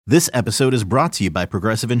This episode is brought to you by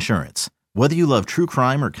Progressive Insurance. Whether you love true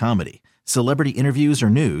crime or comedy, celebrity interviews or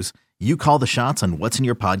news, you call the shots on what's in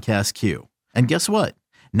your podcast queue. And guess what?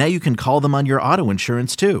 Now you can call them on your auto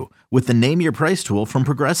insurance too with the Name Your Price tool from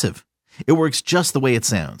Progressive. It works just the way it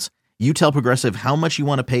sounds. You tell Progressive how much you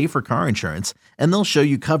want to pay for car insurance, and they'll show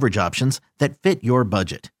you coverage options that fit your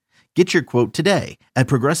budget. Get your quote today at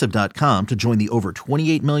Progressive.com to join the over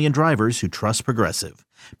 28 million drivers who trust Progressive.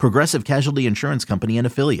 Progressive Casualty Insurance Company and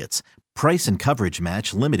Affiliates. Price and coverage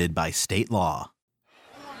match limited by state law.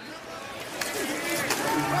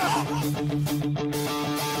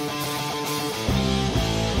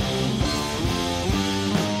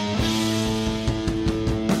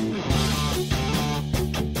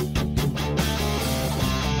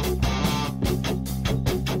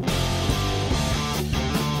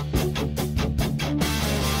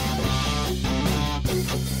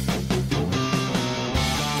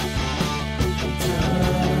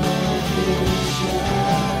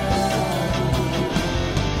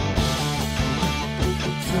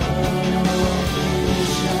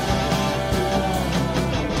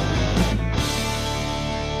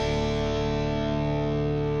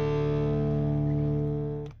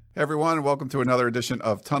 Everyone, welcome to another edition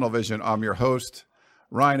of Tunnel Vision. I'm your host,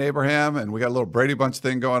 Ryan Abraham, and we got a little Brady Bunch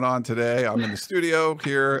thing going on today. I'm in the studio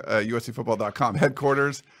here at USCFootball.com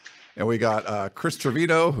headquarters, and we got Chris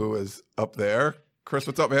Trevino, who is up there. Chris,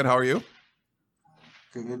 what's up, man? How are you?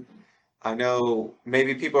 Good. I know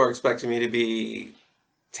maybe people are expecting me to be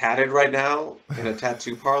tatted right now in a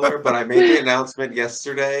tattoo parlor, but I made the announcement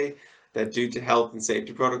yesterday that due to health and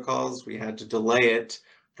safety protocols, we had to delay it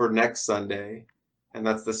for next Sunday. And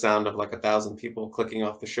that's the sound of like 1,000 people clicking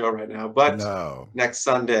off the show right now. But next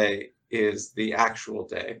Sunday is the actual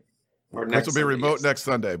day. Or Chris will be remote next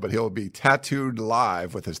Sunday, but he'll be tattooed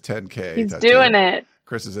live with his 10K. He's tattoo. doing it.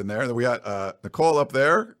 Chris is in there. Then we got Nicole up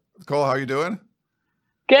there. Nicole, how are you doing?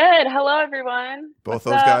 Good. Hello, everyone. Both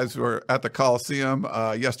those guys were at the Coliseum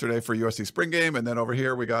yesterday for USC spring game. And then over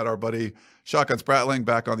here, we got our buddy Shotgun Spratling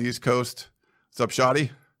back on the East Coast. What's up,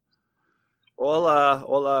 Shotty?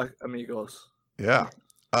 Hola, amigos. Yeah.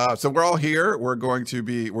 So we're all here. We're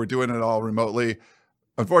doing it all remotely.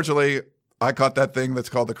 Unfortunately, I caught that thing that's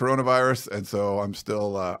called the coronavirus. And so I'm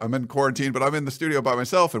still, I'm in quarantine, but I'm in the studio by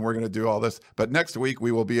myself and we're going to do all this. But next week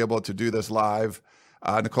we will be able to do this live.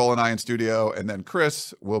 Nicole and I in studio, and then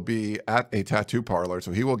Chris will be at a tattoo parlor.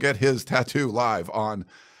 So he will get his tattoo live on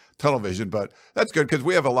television, but that's good because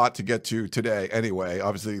we have a lot to get to today anyway.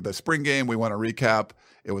 Obviously the spring game, we want to recap.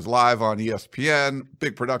 It was live on ESPN,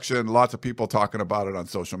 big production, lots of people talking about it on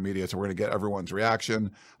social media. So we're going to get everyone's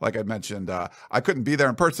reaction. Like I mentioned, I couldn't be there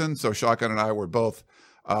in person. So Shotgun and I were both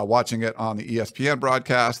watching it on the ESPN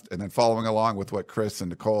broadcast and then following along with what Chris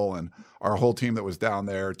and Nicole and our whole team that was down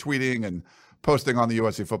there tweeting and posting on the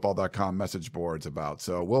USCFootball.com message boards about.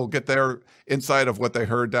 So we'll get their insight of what they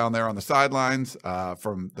heard down there on the sidelines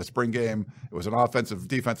from the spring game. It was an offensive,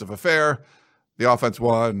 defensive affair. The offense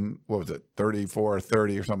won,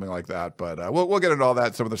 34-30 or something like that. But we'll get into all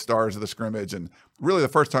that, some of the stars of the scrimmage. And really the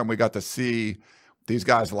first time we got to see these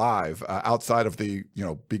guys live outside of the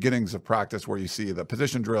beginnings of practice where you see the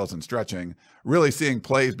position drills and stretching, really seeing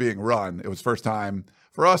plays being run. It was first time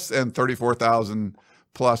for us and 34,000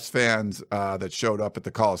 plus fans that showed up at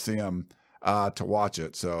the Coliseum to watch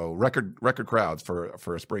it. So record crowds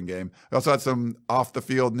for a spring game. We also had some off the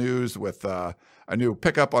field news with a new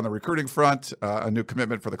pickup on the recruiting front, a new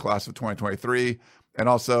commitment for the class of 2023, and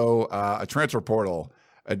also a transfer portal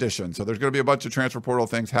addition. So there's going to be a bunch of transfer portal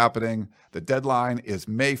things happening. The deadline is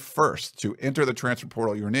May 1st to enter the transfer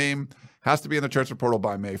portal. Your name has to be in the transfer portal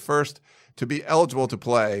by May 1st to be eligible to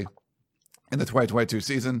play in the 2022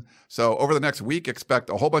 season. So over the next week, expect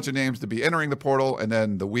a whole bunch of names to be entering the portal. And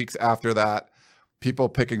then the weeks after that, people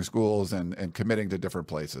picking schools and committing to different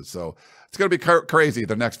places. So it's going to be crazy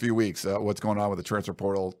the next few weeks, what's going on with the transfer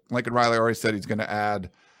portal. Lincoln Riley already said he's going to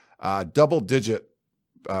add double-digit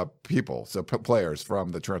people, so players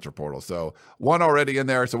from the transfer portal. So one already in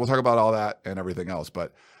there. So we'll talk about all that and everything else.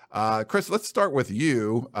 But Chris, let's start with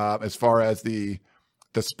you as far as the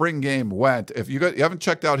spring game went. If you haven't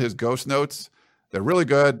checked out his Ghost Notes, they're really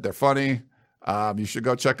good. They're funny. You should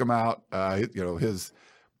go check them out. His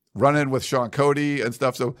run-in with Sean Cody and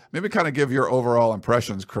stuff. So maybe kind of give your overall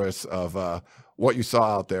impressions, Chris, of what you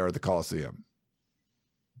saw out there at the Coliseum.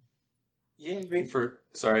 For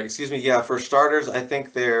starters, I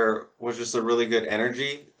think there was just a really good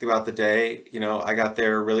energy throughout the day. I got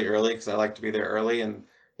there really early because I like to be there early, and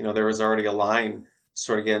there was already a line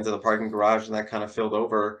sort of get into the parking garage, and that kind of filled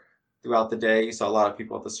over throughout the day. You saw a lot of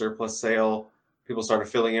people at the surplus sale. People started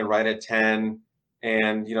filling in right at 10.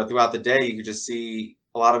 And, throughout the day, you could just see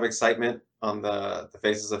a lot of excitement on the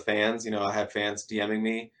faces of fans. I had fans DMing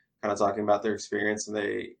me, kind of talking about their experience, and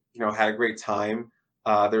they, had a great time.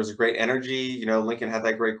 There was a great energy. Lincoln had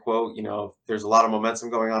that great quote. There's a lot of momentum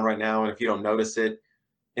going on right now, and if you don't notice it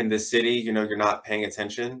in this city, you're not paying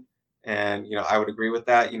attention. And I would agree with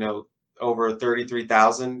that. Over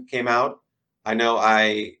 33,000 came out. I know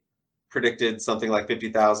I predicted something like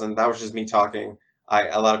 50,000. That was just me talking.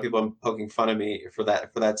 A lot of people are poking fun of me for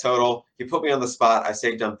that total. You put me on the spot, I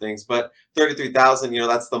say dumb things, but 33,000,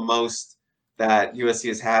 that's the most that USC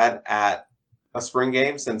has had at a spring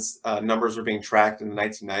game since numbers were being tracked in the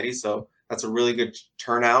 1990s. So that's a really good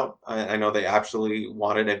turnout. I know they absolutely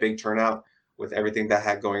wanted a big turnout with everything that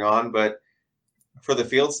had going on, but for the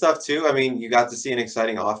field stuff too, I mean, you got to see an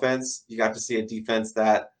exciting offense. You got to see a defense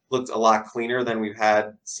that looked a lot cleaner than we've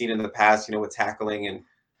seen in the past, with tackling and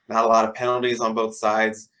not a lot of penalties on both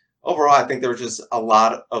sides. Overall, I think there were just a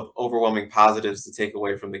lot of overwhelming positives to take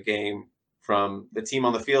away from the game, from the team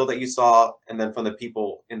on the field that you saw, and then from the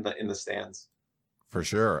people in the stands. For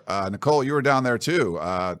sure. Nicole, you were down there too.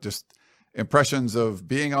 Just impressions of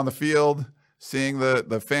being on the field, seeing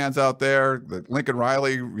the fans out there, the Lincoln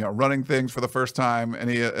Riley, running things for the first time.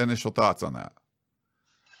 Any initial thoughts on that?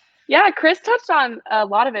 Yeah, Chris touched on a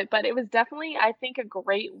lot of it, but it was definitely, I think, a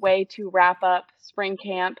great way to wrap up spring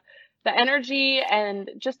camp. The energy and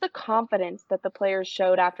just the confidence that the players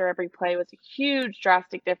showed after every play was a huge,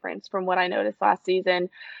 drastic difference from what I noticed last season.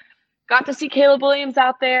 Got to see Caleb Williams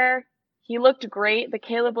out there. He looked great. The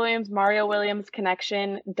Caleb Williams, Mario Williams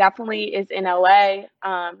connection definitely is in LA.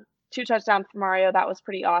 2 touchdowns for Mario. That was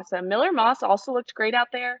pretty awesome. Miller Moss also looked great out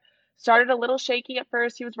there. Started a little shaky at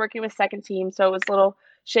first. He was working with second team, so it was a little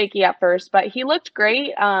shaky at first, but he looked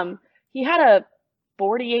great. He had a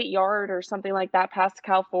 48-yard or something like that pass to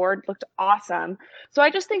Cal Ford. Looked awesome. So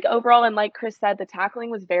I just think overall, and like Chris said, the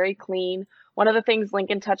tackling was very clean. One of the things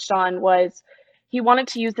Lincoln touched on was he wanted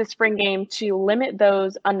to use the spring game to limit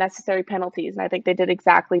those unnecessary penalties, and I think they did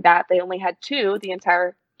exactly that. They only had 2 the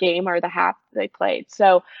entire game, or the half they played.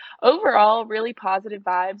 So overall, really positive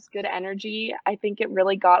vibes, good energy. I think it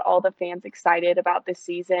really got all the fans excited about this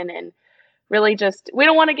season, and really just, we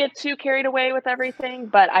don't want to get too carried away with everything,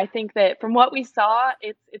 but I think that from what we saw,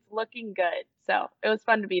 it's looking good. So it was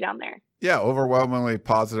fun to be down there. Yeah, overwhelmingly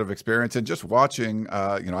positive experience. And just watching,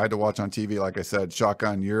 I had to watch on TV, like I said.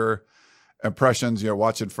 Shotgun, your impressions,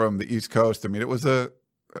 watching from the East Coast. I mean, it was the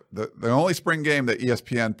only spring game that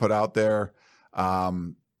ESPN put out there.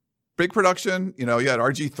 Big production, you had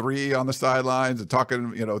RG3 on the sidelines and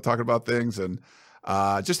talking about things, and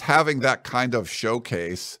just having that kind of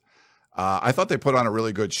showcase. I thought they put on a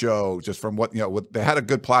really good show, just from what they had a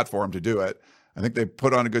good platform to do it. I think they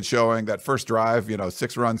put on a good showing. That first drive,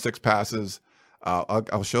 6 runs, 6 passes.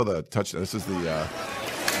 I'll show the touchdown. This is the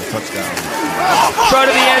touchdown. Throw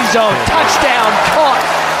to the end zone. Touchdown. Caught.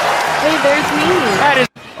 Hey, there's me. That is.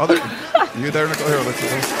 You there, Nicole? Here, let's do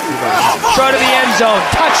that. Throw to the end zone.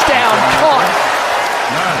 Touchdown. Caught.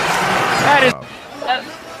 Nice. That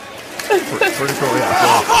is. Pretty cool,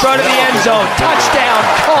 yeah. Throw to the end zone. Touchdown.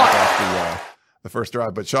 Caught. The first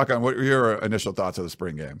drive. But Shotgun, what were your initial thoughts of the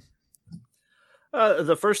spring game?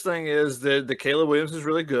 The first thing is that the Caleb Williams is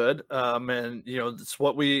really good. And, it's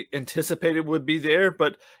what we anticipated would be there.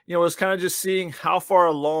 But, it was kind of just seeing how far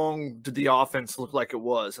along did the offense look like it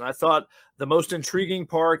was. And I thought the most intriguing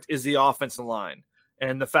part is the offensive line.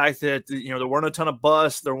 And the fact that, there weren't a ton of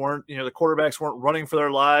busts. There weren't, the quarterbacks weren't running for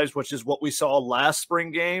their lives, which is what we saw last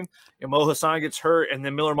spring game. Mo Hassan gets hurt, and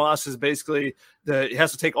then Miller Moss is basically he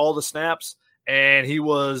has to take all the snaps, and he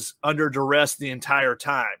was under duress the entire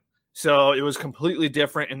time. So it was completely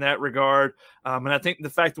different in that regard. And I think the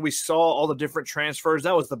fact that we saw all the different transfers,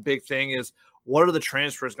 that was the big thing, is what are the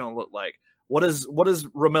transfers going to look like? What does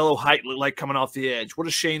Romello Height look like coming off the edge? What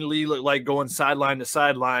does Shane Lee look like going sideline to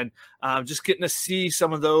sideline? Just getting to see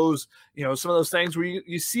some of those things where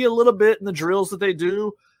you see a little bit in the drills that they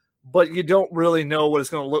do, but you don't really know what it's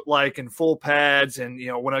going to look like in full pads and,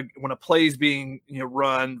 when a play's being,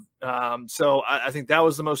 run. So I think that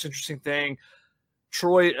was the most interesting thing.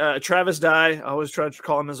 Travis Dye, I always try to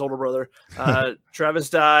call him his older brother. Travis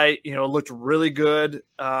Dye, looked really good.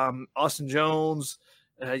 Austin Jones,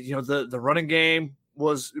 the running game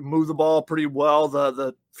moved the ball pretty well.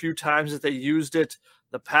 The few times that they used it,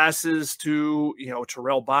 the passes to,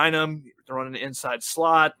 Terrell Bynum, running the inside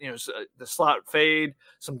slot, the slot fade,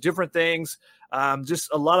 some different things. Just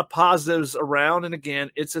a lot of positives around. And again,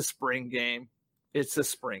 it's a spring game. It's a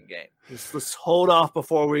spring game. Let's hold off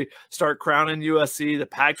before we start crowning USC the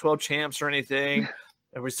Pac-12 champs or anything.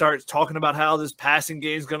 And we start talking about how this passing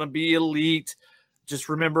game is going to be elite. just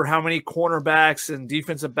remember how many cornerbacks and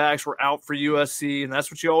defensive backs were out for USC, and that's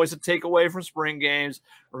what you always take away from spring games.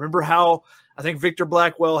 Remember how I think Victor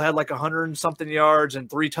Blackwell had like 100 and something yards and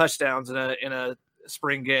 3 touchdowns in a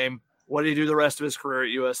spring game. What did he do the rest of his career at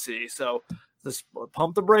USC? So let's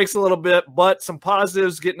pump the brakes a little bit, but some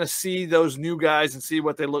positives, getting to see those new guys and see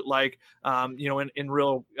what they look like, in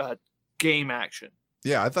real game action.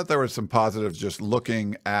 Yeah, I thought there were some positives just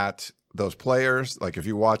looking at those players. Like if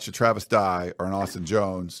you watch a Travis Dye or an Austin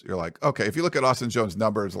Jones, you're like, okay, if you look at Austin Jones'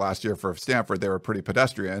 numbers last year for Stanford, they were pretty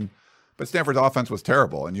pedestrian, but Stanford's offense was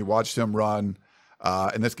terrible. And you watched him run.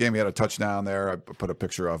 In this game, he had a touchdown there. I put a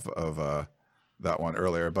picture of that one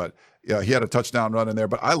earlier, but yeah, he had a touchdown run in there.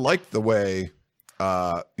 But I liked the way,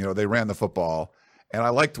 they ran the football, and I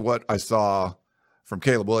liked what I saw from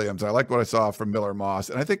Caleb Williams. I liked what I saw from Miller Moss.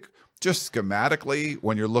 And I think just schematically,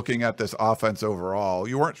 when you're looking at this offense overall,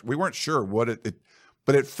 we weren't sure what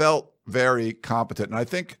but it felt very competent. And I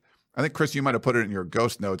think Chris, you might have put it in your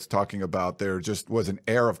ghost notes talking about there just was an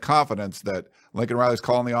air of confidence that Lincoln Riley's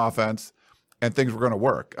calling the offense and things were going to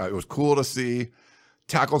work. It was cool to see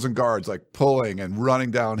tackles and guards like pulling and running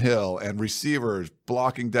downhill and receivers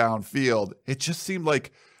blocking downfield. It just seemed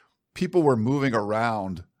like people were moving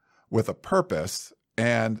around with a purpose,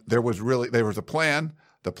 and there was a plan.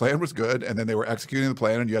 The plan was good, and then they were executing the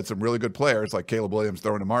plan, and you had some really good players like Caleb Williams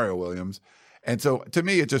throwing to Mario Williams. And so to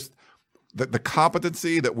me, it just the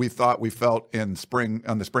competency that we thought we felt on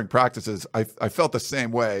the spring practices, I felt the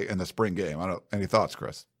same way in the spring game. Any thoughts,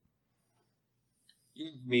 Chris? I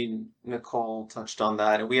mean, Nicole touched on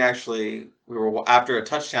that, and we were after a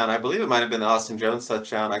touchdown. I believe it might have been the Austin Jones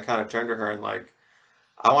touchdown. I kind of turned to her and like,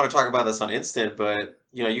 I want to talk about this on instant, but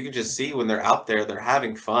you can just see when they're out there, they're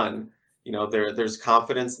having fun. There's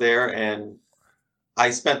confidence there, and I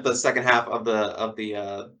spent the second half of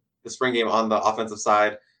the spring game on the offensive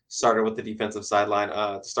side. Started with the defensive sideline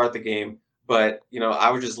to start the game, but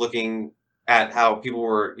I was just looking at how people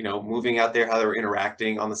were moving out there, how they were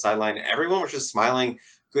interacting on the sideline. Everyone was just smiling,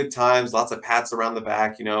 good times, lots of pats around the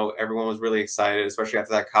back. Everyone was really excited, especially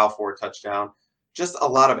after that Kyle Ford touchdown. Just a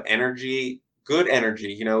lot of energy, good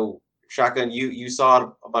energy. Shotgun, you saw it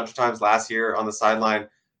a bunch of times last year on the sideline.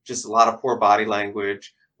 Just a lot of poor body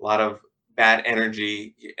language, a lot of bad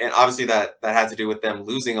energy. And obviously that had to do with them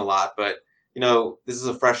losing a lot. But, this is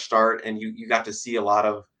a fresh start, and you got to see a lot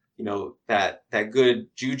of, that good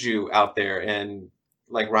juju out there. And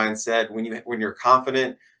like Ryan said, when you're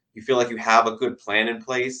confident, you feel like you have a good plan in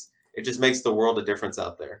place, it just makes the world a difference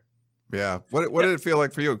out there. Yeah. What did it feel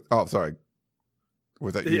like for you? Oh, sorry.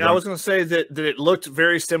 Was that you? I was going to say that it looked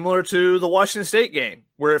very similar to the Washington State game,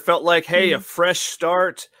 where it felt like, hey, a fresh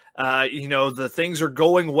start. The things are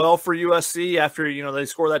going well for USC after, they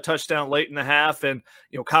score that touchdown late in the half, and,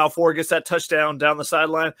 Kyle Ford gets that touchdown down the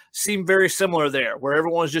sideline. Seemed very similar there, where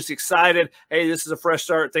everyone's just excited. Hey, this is a fresh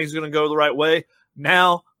start. Things are going to go the right way.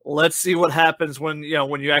 Now let's see what happens when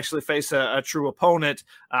you actually face a true opponent,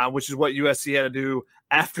 which is what USC had to do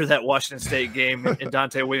after that Washington State game in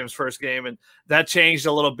Dante Williams' first game. And that changed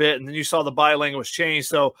a little bit. And then you saw the body language change.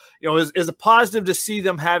 So, it was a positive to see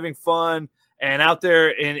them having fun and out there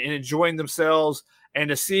and enjoying themselves, and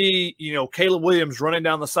to see, Caleb Williams running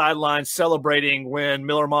down the sideline celebrating when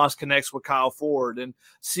Miller Moss connects with Kyle Ford, and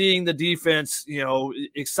seeing the defense,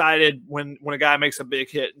 excited when a guy makes a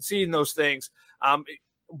big hit, and seeing those things.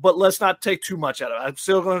 But let's not take too much out of it. I'm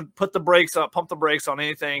still going to pump the brakes on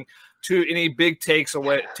any big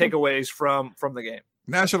takeaways from the game.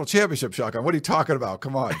 National championship, Shotgun. What are you talking about?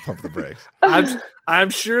 Come on, pump the brakes. I'm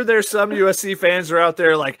sure there's some USC fans who are out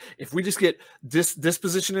there like, if we just get this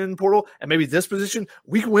position in the portal and maybe this position,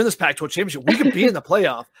 we can win this Pac-12 championship. We can be in the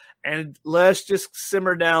playoff. And let's just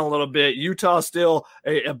simmer down a little bit. Utah's still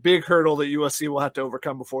a big hurdle that USC will have to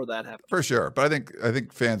overcome before that happens. For sure. But I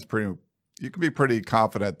think fans you can be pretty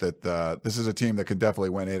confident that this is a team that can definitely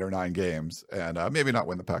win 8 or 9 games and maybe not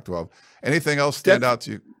win the Pac-12. Anything else stand out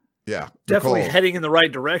to you? Yeah, definitely Nicole, heading in the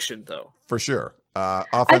right direction, though. For sure. I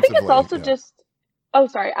think it's also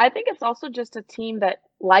I think it's also just a team that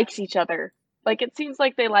likes each other. Like, it seems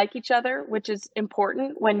like they like each other, which is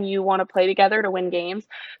important when you want to play together to win games.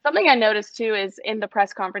 Something I noticed, too, is in the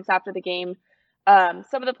press conference after the game, some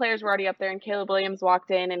of the players were already up there, and Caleb Williams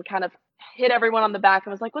walked in and kind of hit everyone on the back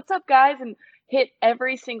and was like, "What's up, guys?" and hit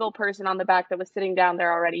every single person on the back that was sitting down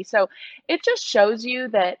there already. So it just shows you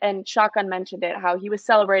that, and Shotgun mentioned it, how he was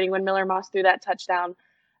celebrating when Miller Moss threw that touchdown.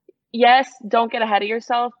 Yes, don't get ahead of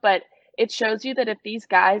yourself, but it shows you that if these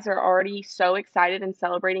guys are already so excited and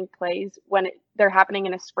celebrating plays when they're happening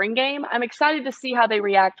in a spring game, I'm excited to see how they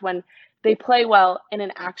react when they play well in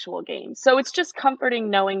an actual game. So it's just comforting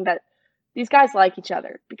knowing that these guys like each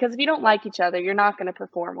other, because if you don't like each other, you're not going to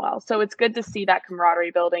perform well. So it's good to see that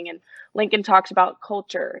camaraderie building. And Lincoln talks about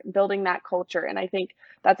culture, building that culture. And I think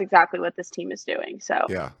that's exactly what this team is doing. So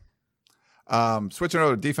yeah. Switching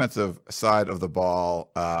over to the defensive side of the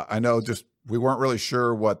ball, I know we weren't really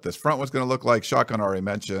sure what this front was going to look like. Shotgun already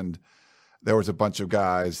mentioned there was a bunch of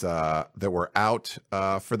guys that were out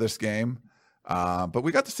for this game, but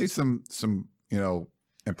we got to see some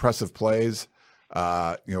impressive plays.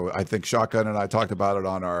 I think Shotgun and I talked about it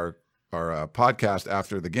on our podcast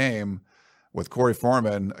after the game with Corey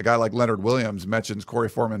Foreman. A guy like Leonard Williams mentions Corey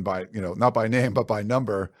Foreman by, not by name, but by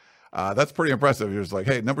number. That's pretty impressive. He was like,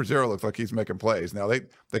 hey, number 0 looks like he's making plays. Now they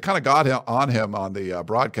kind of got him on the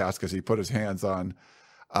broadcast because he put his hands on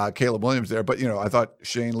Caleb Williams there. But, I thought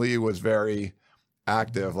Shane Lee was very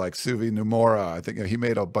active, like Suvi Numora. I think he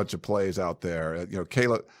made a bunch of plays out there.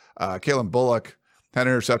 Kalen Bullock had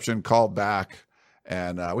an interception called back.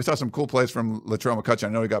 And we saw some cool plays from Latrell McCutcheon.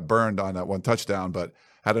 I know he got burned on that one touchdown, but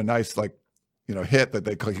had a nice hit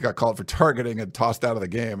that he got called for targeting and tossed out of the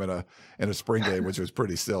game in a spring game, which was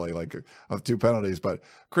pretty silly, of 2 penalties. But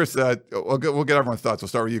Chris, we'll get everyone's thoughts. We'll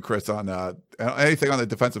start with you, Chris, on anything on the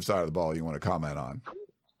defensive side of the ball you want to comment on.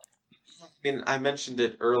 I mean, I mentioned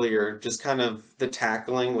it earlier, just kind of the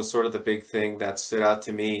tackling was sort of the big thing that stood out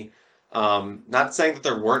to me. Not saying that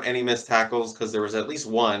there weren't any missed tackles, because there was at least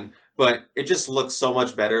one, but it just looks so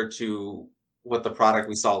much better to what the product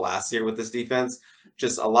we saw last year with this defense.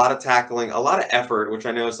 Just a lot of tackling, a lot of effort, which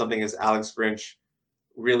I know is something as Alex Grinch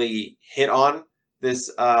really hit on this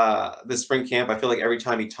spring camp. I feel like every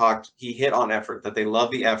time he talked, he hit on effort, that they love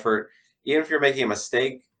the effort. Even if you're making a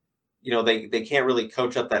mistake, they can't really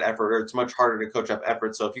coach up that effort, or it's much harder to coach up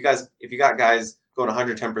effort. So if you got guys going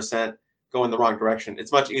 110%, go in the wrong direction,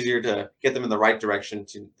 it's much easier to get them in the right direction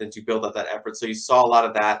than to build up that effort. So you saw a lot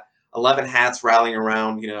of that. 11 hats rallying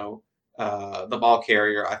around, the ball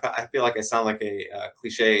carrier. I feel like I sound like a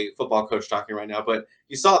cliche football coach talking right now, but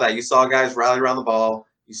you saw that. You saw guys rally around the ball.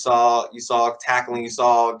 You saw tackling. You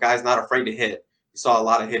saw guys not afraid to hit. You saw a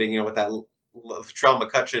lot of hitting, with that Latrell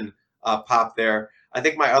McCutcheon pop there. I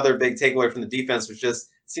think my other big takeaway from the defense was just,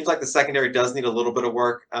 it seems like the secondary does need a little bit of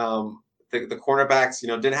work. The cornerbacks,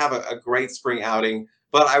 didn't have a great spring outing,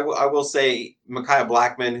 but I will say Micaiah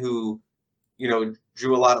Blackman, who,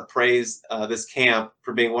 drew a lot of praise this camp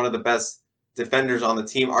for being one of the best defenders on the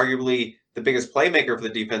team, arguably the biggest playmaker for the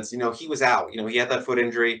defense. He was out. He had that foot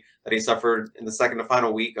injury that he suffered in the second to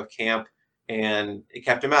final week of camp, and it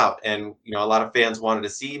kept him out. And, a lot of fans wanted to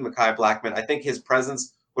see Micaiah Blackman. I think his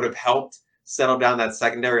presence would have helped settle down that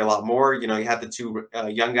secondary a lot more. You had the 2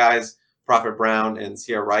 young guys, Prophet Brown and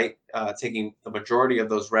Sierra Wright, taking the majority of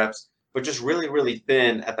those reps, but just really, really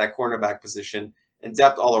thin at that cornerback position, and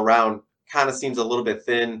depth all around kind of seems a little bit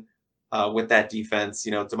thin with that defense.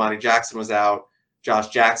 Damani Jackson was out. Josh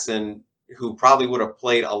Jackson, who probably would have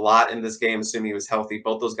played a lot in this game, assuming he was healthy.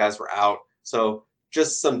 Both those guys were out. So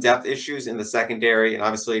just some depth issues in the secondary. And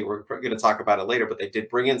obviously we're going to talk about it later, but they did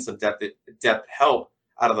bring in some depth help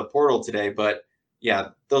out of the portal today. But yeah,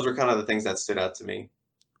 those were kind of the things that stood out to me.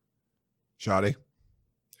 Shadi?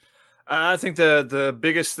 I think the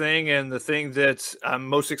biggest thing, and the thing that I'm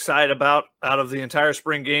most excited about out of the entire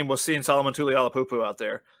spring game, was seeing Solomon Tuliaupupu out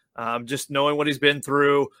there. Just knowing what he's been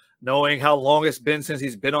through, knowing how long it's been since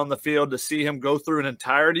he's been on the field, to see him go through an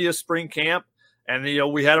entirety of spring camp. And,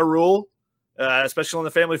 we had a rule, especially on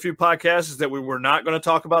the Family Feud podcast, is that we were not going to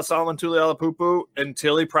talk about Solomon Tuliaupupu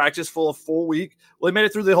until he practiced for a full week. Well, he made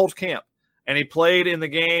it through the whole camp, and he played in the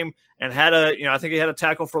game and had I think he had a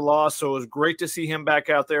tackle for loss. So it was great to see him back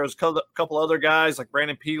out there. There was a couple other guys like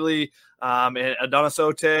Brandon Peely and Adonis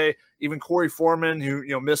Ote, even Corey Foreman,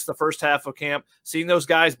 who, missed the first half of camp. Seeing those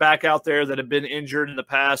guys back out there that have been injured in the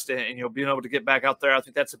past and being able to get back out there, I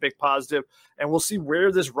think that's a big positive. And we'll see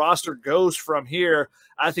where this roster goes from here.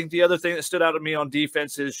 I think the other thing that stood out to me on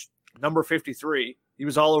defense is number 53. He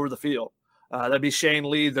was all over the field. That'd be Shane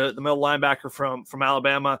Lee, the middle linebacker from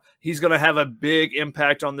Alabama. He's going to have a big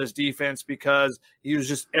impact on this defense because he was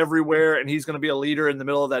just everywhere, and he's going to be a leader in the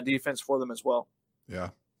middle of that defense for them as well. Yeah.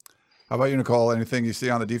 How about you, Nicole? Anything you see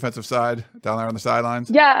on the defensive side down there on the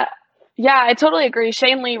sidelines? Yeah, I totally agree.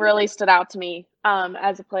 Shane Lee really stood out to me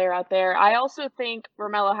as a player out there. I also think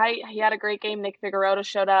Romello Height, he had a great game. Nick Figueroa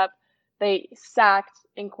showed up. They sacked,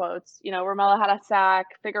 in quotes. Romello had a sack.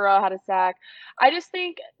 Figueroa had a sack. I just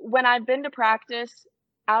think when I've been to practice,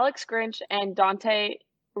 Alex Grinch and Dante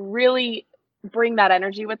really bring that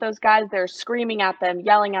energy with those guys. They're screaming at them,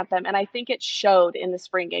 yelling at them. And I think it showed in the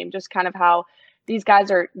spring game, just kind of how these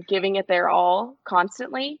guys are giving it their all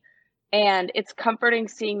constantly. And it's comforting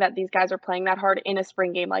seeing that these guys are playing that hard in a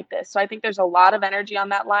spring game like this. So I think there's a lot of energy on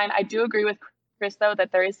that line. I do agree with Chris, though,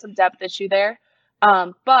 that there is some depth issue there.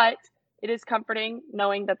 But it is comforting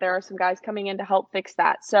knowing that there are some guys coming in to help fix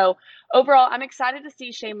that. So overall, I'm excited to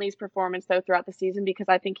see Shane Lee's performance, though, throughout the season, because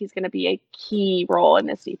I think he's going to be a key role in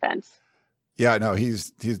this defense. Yeah, no,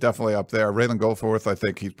 he's definitely up there. Raylan Goforth, I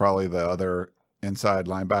think he's probably the other inside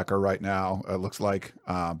linebacker right now, it looks like.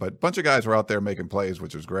 But a bunch of guys were out there making plays,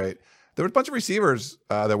 which was great. There were a bunch of receivers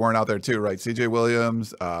that weren't out there too, right? C.J.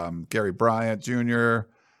 Williams, Gary Bryant Jr.,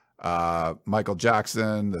 Michael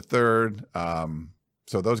Jackson III.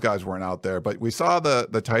 So those guys weren't out there. But we saw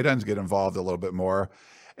the tight ends get involved a little bit more.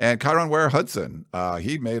 And Kyron Ware-Hudson,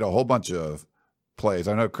 he made a whole bunch of plays.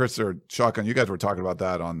 I know Chris or Shotgun, you guys were talking about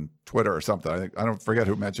that on Twitter or something. I don't forget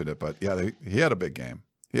who mentioned it, but yeah, he had a big game.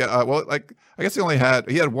 Yeah, well, like I guess he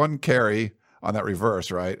had one carry on that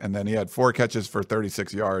reverse, right? And then he had 4 catches for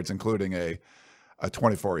 36 yards, including a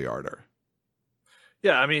 24-yarder.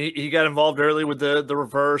 Yeah, I mean, he got involved early with the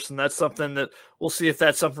reverse, and that's something that we'll see if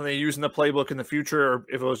that's something they use in the playbook in the future, or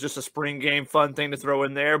if it was just a spring game fun thing to throw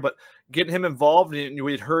in there. But getting him involved,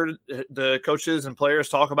 we'd heard the coaches and players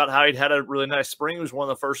talk about how he'd had a really nice spring. He was one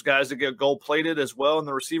of the first guys to get gold-plated as well in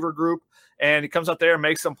the receiver group, and he comes out there and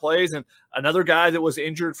makes some plays. And another guy that was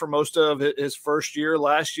injured for most of his first year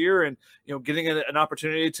last year, and getting an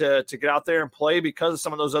opportunity to get out there and play because of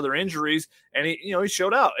some of those other injuries, and he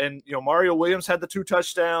showed out. And Mario Williams had the 2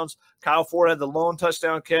 touchdowns, Kyle Ford had the lone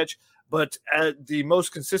touchdown catch. But the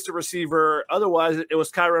most consistent receiver, otherwise, it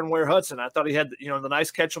was Kyron Ware-Hudson. I thought he had, the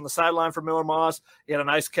nice catch on the sideline for Miller Moss. He had a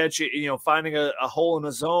nice catch, finding a hole in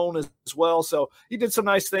the zone as well. So he did some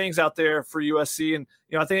nice things out there for USC. And,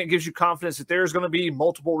 I think it gives you confidence that there's going to be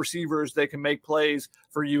multiple receivers that can make plays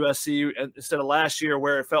for USC instead of last year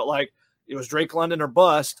where it felt like it was Drake London or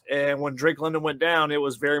bust. And when Drake London went down, it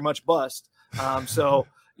was very much bust. So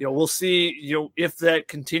 – we'll see, if that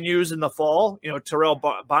continues in the fall. Terrell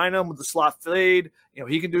Bynum with the slot fade,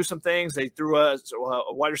 he can do some things. They threw a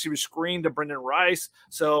wide receiver screen to Brendan Rice.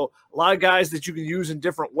 So a lot of guys that you can use in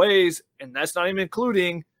different ways, and that's not even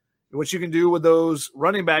including what you can do with those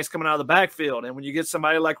running backs coming out of the backfield. And when you get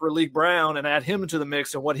somebody like Raleek Brown and add him into the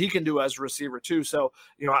mix and what he can do as a receiver too. So,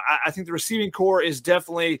 I think the receiving core is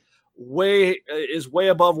definitely way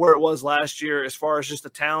above where it was last year as far as just the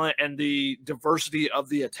talent and the diversity of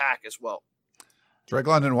the attack as well. Drake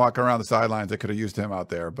London walking around the sidelines, they could have used him out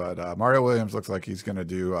there, but Mario Williams looks like he's going to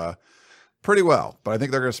do pretty well. But I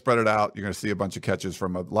think they're going to spread it out. You're going to see a bunch of catches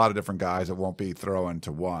from a lot of different guys. It won't be throwing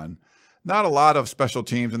to one. Not a lot of special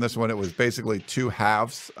teams in this one. It was basically 2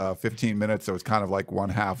 halves, 15 minutes. So it was kind of like one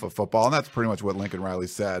half of football, and that's pretty much what Lincoln Riley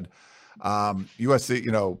said.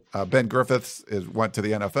 USC, Ben Griffiths went to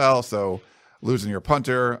the NFL, so losing your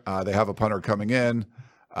punter, they have a punter coming in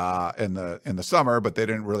the summer, but they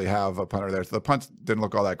didn't really have a punter there, so the punts didn't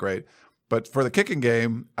look all that great. But for the kicking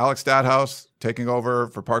game, Alex Stadhouse taking over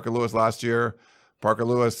for Parker Lewis last year. Parker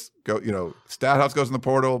Lewis Stadhouse goes in the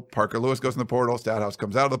portal, Parker Lewis goes in the portal, Stadhouse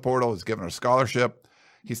comes out of the portal, is given a scholarship.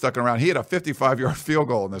 He's stuck around. He had a 55-yard field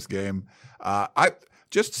goal in this game.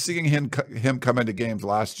 Just seeing him come into games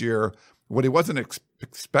last year, what he wasn't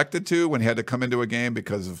expected to when he had to come into a game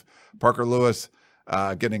because of Parker Lewis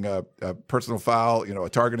getting a personal foul, a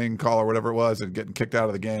targeting call or whatever it was, and getting kicked out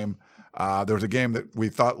of the game. There was a game that we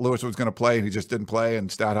thought Lewis was going to play, and he just didn't play,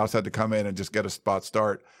 and Stadhouse had to come in and just get a spot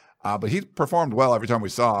start. But he performed well every time we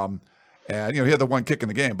saw him. And, he had the one kick in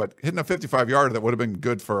the game, but hitting a 55-yarder that would have been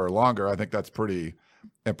good for longer, I think that's pretty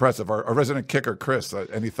impressive. Our resident kicker, Chris,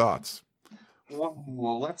 any thoughts? Well,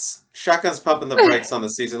 Shotgun's pumping the brakes on the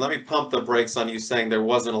season. Let me pump the brakes on you saying there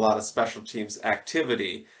wasn't a lot of special teams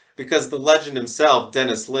activity, because the legend himself,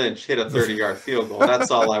 Dennis Lynch, hit a 30-yard field goal. That's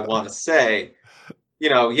all I want to say.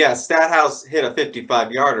 Stadhouse hit a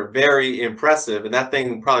 55-yarder, very impressive, and that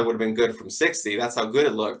thing probably would have been good from 60. That's how good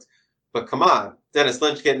it looked. But come on, Dennis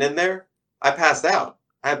Lynch getting in there, I passed out.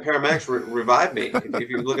 I had paramedics revive me if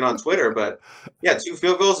you're looking on Twitter. But, 2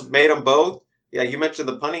 field goals, made them both. Yeah, you mentioned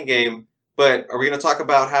the punting game. But are we going to talk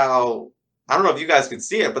about how, I don't know if you guys could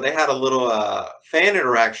see it, but they had a little fan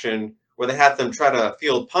interaction where they had them try to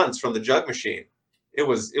field punts from the jug machine. It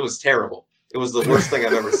was terrible. It was the worst thing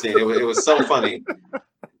I've ever seen. It was so funny.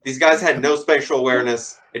 These guys had no spatial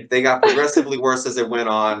awareness. They got progressively worse as it went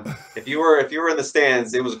on. If you were in the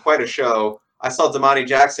stands, it was quite a show. I saw Damani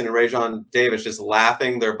Jackson and Rajon Davis just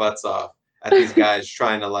laughing their butts off at these guys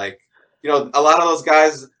trying to, a lot of those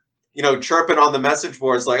guys, chirping on the message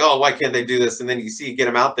boards like, oh, why can't they do this? And then you get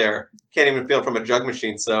them out there, can't even field from a jug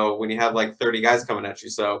machine. So when you have 30 guys coming at you.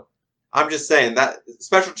 So I'm just saying that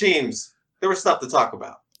special teams, there was stuff to talk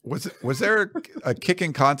about. Was there a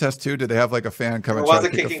kicking contest too? Did they have like a fan come There and try was to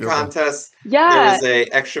a kick kicking field goal? contest. Yeah. There was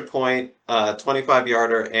a extra point,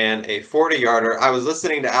 25-yarder and a 40-yarder. I was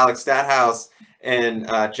listening to Alex Stathouse and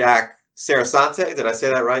Jack Sarasante. Did I say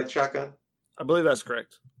that right, Shotgun? I believe that's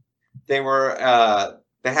correct. They were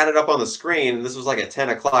they had it up on the screen, and this was like at 10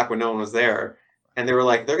 o'clock when no one was there. And they were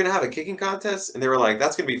like, they're gonna have a kicking contest, and they were like,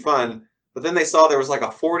 that's gonna be fun. But then they saw there was like a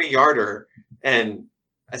 40-yarder, and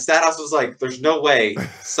Stathouse was like, there's no way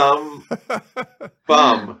some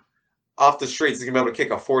bum off the streets is gonna be able to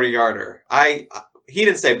kick a 40-yarder. He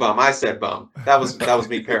didn't say bum, I said bum. That was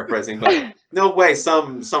me paraphrasing, but no way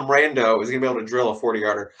some rando is gonna be able to drill a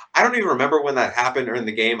 40-yarder. I don't even remember when that happened or in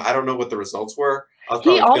the game. I don't know what the results were. I was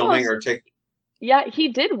probably filming or taking. Yeah, he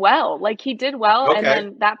did well. Like he did well, Okay. and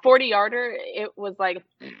then that 40-yarder, it was like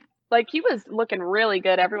he was looking really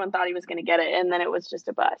good. Everyone thought he was going to get it, and then it was just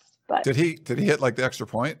a bust. But Did he hit like the extra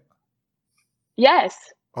point? yes,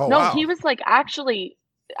 Oh no, wow. he was like actually.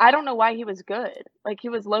 I don't know why he was good. Like he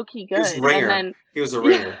was low key good, He was a ringer. and then He was a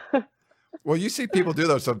ringer. Well, you see people do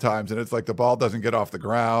those sometimes, and it's like the ball doesn't get off the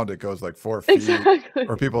ground; it goes like 4 feet, exactly.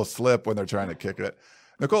 or people slip when they're trying to kick it.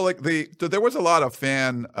 Nicole, like there was a lot of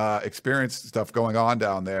fan experience stuff going on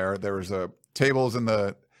down there. There was tables in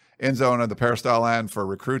the end zone of the peristyle end for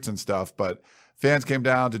recruits and stuff, but fans came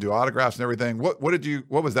down to do autographs and everything. What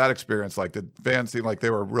was that experience like? Did fans seem like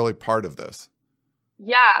they were really part of this?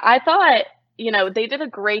 Yeah, I thought, they did a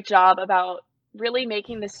great job about really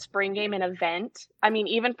making this spring game an event. I mean,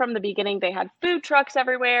 even from the beginning, they had food trucks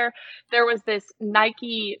everywhere. There was this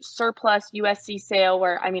Nike surplus USC sale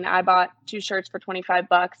where, I bought 2 shirts for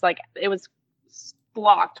 $25. Like it was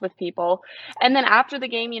blocked with people. And then after the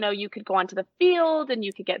game, you could go onto the field and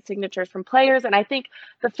you could get signatures from players. And I think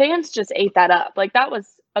the fans just ate that up. Like that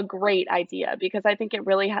was a great idea because I think it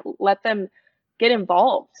really let them get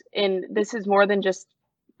involved. And this is more than just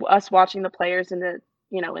us watching the players in the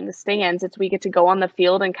in the stands. We get to go on the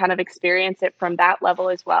field and kind of experience it from that level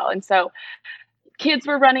as well. And so kids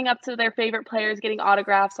were running up to their favorite players, getting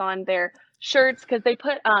autographs on their shirts because they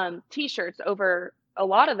put t-shirts over a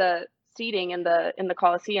lot of the seating in the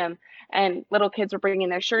Coliseum, and little kids were bringing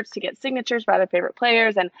their shirts to get signatures by their favorite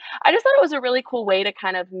players. And I just thought it was a really cool way to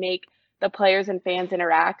kind of make the players and fans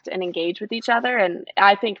interact and engage with each other. And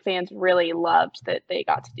I think fans really loved that they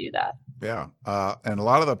got to do that. Yeah. And a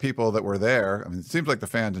lot of the people that were there, it seems like the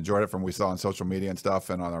fans enjoyed it from what we saw on social media and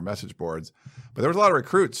stuff and on our message boards. But there was a lot of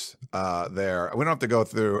recruits there. We don't have to go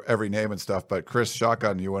through every name and stuff, but Chris,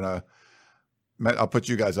 Shotgun, you want to, I'll put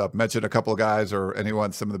you guys up, mention a couple of guys or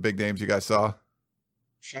anyone, some of the big names you guys saw.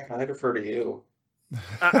 Shotgun, I defer to you.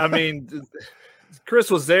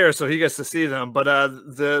 Chris was there, so he gets to see them. But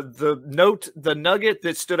the nugget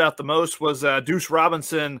that stood out the most was Deuce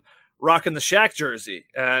Robinson rocking the Shaq jersey,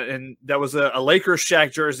 and that was a Lakers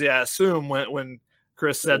Shaq jersey, I assume. When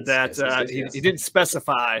Chris said that, he didn't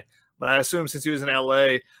specify, but I assume since he was in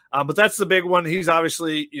LA. But that's the big one. He's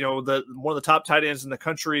obviously one of the top tight ends in the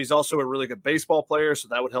country. He's also a really good baseball player, so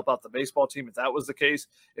that would help out the baseball team if that was the case.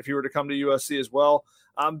 If he were to come to USC as well,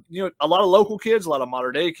 a lot of local kids, a lot of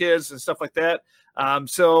modern day kids, and stuff like that. I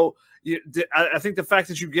think the fact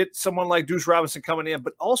that you get someone like Deuce Robinson coming in,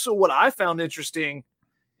 but also what I found interesting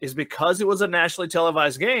is because it was a nationally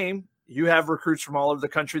televised game, you have recruits from all over the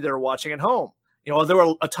country that are watching at home. There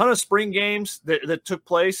were a ton of spring games that took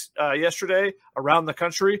place yesterday around the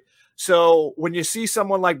country. So when you see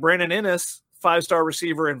someone like Brandon Ennis, 5-star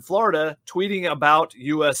receiver in Florida, tweeting about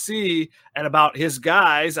USC and about his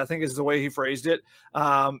guys, I think is the way he phrased it,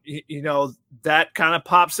 that kind of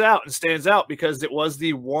pops out and stands out because it was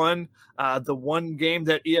the one game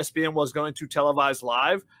that ESPN was going to televise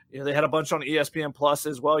live. They had a bunch on ESPN Plus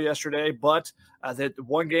as well yesterday, but that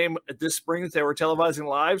one game this spring that they were televising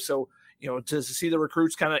live. So, to see the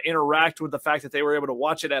recruits kind of interact with the fact that they were able to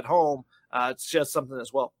watch it at home, it's just something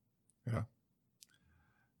as well. Yeah.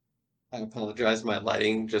 I apologize. My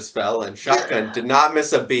lighting just fell, and Shotgun did not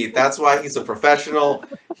miss a beat. That's why he's a professional.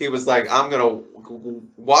 He was like, I'm going to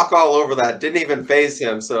walk all over that. Didn't even phase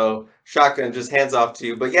him. So Shotgun, just hands off to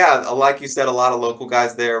you. But yeah, like you said, a lot of local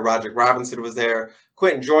guys there. Roderick Robinson was there.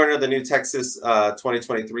 Quentin Joyner, the new Texas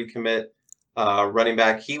 2023 commit running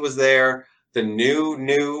back, he was there. The new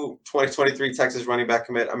 2023 Texas running back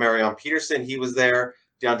commit, Amarion Peterson, he was there.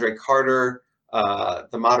 DeAndre Carter,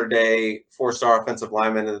 the modern-day 4-star offensive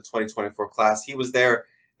lineman in the 2024 class, he was there.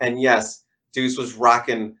 And yes, Deuce was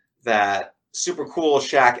rocking that super cool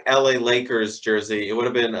Shaq LA Lakers jersey. It would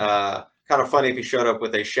have been kind of funny if he showed up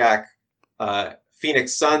with a Shaq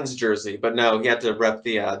Phoenix Suns jersey, but no, he had to rep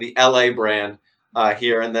the LA brand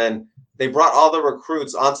here. And then they brought all the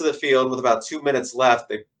recruits onto the field with about 2 minutes left.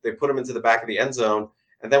 They put them into the back of the end zone,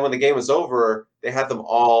 And then when the game was over, they had them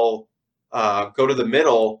all go to the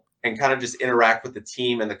middle and kind of just interact with the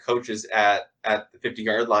team and the coaches at the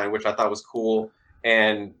 50-yard line, which I thought was cool.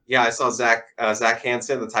 And yeah, I saw Zach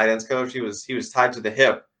Hansen, the tight ends coach. He was tied to the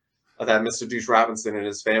hip of that Mr. Deuce Robinson and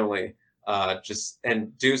his family.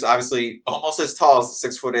 And Deuce obviously almost as tall as the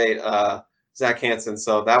 6'8" Zach Hansen.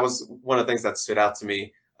 So that was one of the things that stood out to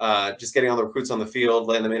me. Just getting all the recruits on the field,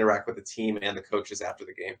 letting them interact with the team and the coaches after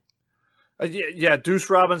the game. Yeah,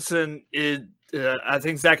 Deuce Robinson is. I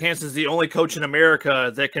think Zach Hansen is the only coach in America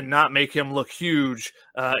that can not make him look huge.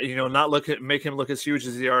 Make him look as huge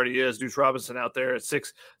as he already is. Deuce Robinson out there at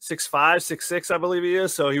 6'5", 6'6", I believe he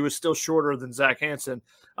is. So he was still shorter than Zach Hansen.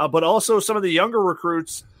 But also some of the younger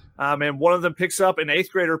recruits. And one of them picks up an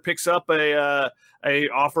 8th grader picks up a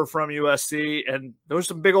offer from USC, and those are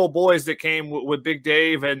some big old boys that came with Big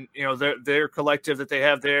Dave and their collective that they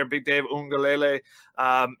have there, Big Dave Ungalele,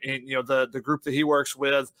 and the group that he works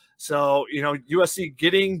with. So USC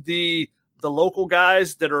getting the local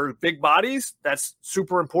guys that are big bodies, that's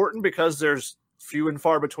super important because there's few and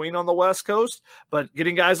far between on the West Coast. But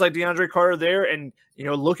getting guys like DeAndre Carter there, and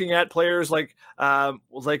looking at players like I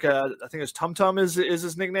think it's Tum Tum is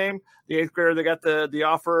his nickname, the 8th grader that got the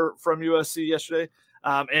offer from USC yesterday,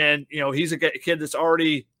 and he's a kid that's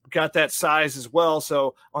already got that size as well.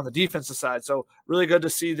 So on the defensive side, so really good to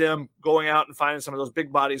see them going out and finding some of those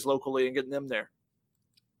big bodies locally and getting them there.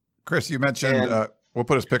 Chris, you mentioned we'll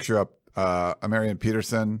put his picture up. Amarian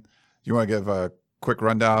Peterson. You want to give a quick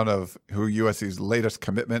rundown of who USC's latest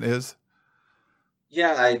commitment is?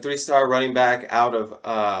 Yeah, a 3-star running back out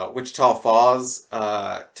of Wichita Falls,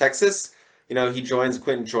 Texas. He joins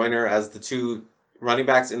Quentin Joyner as the 2 running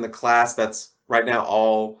backs in the class. That's right now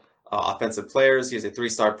all offensive players. He's a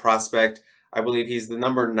 3-star prospect. I believe he's the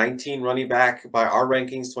number 19 running back by our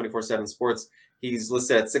rankings, 24/7 Sports. He's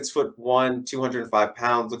listed at 6'1", 205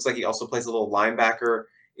 pounds. Looks like he also plays a little linebacker.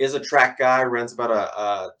 Is a track guy, runs about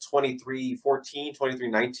a 23:14,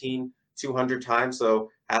 23:19, 200 times. So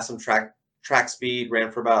has some track speed,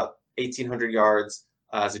 ran for about 1,800 yards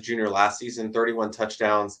as a junior last season, 31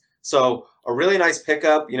 touchdowns. So a really nice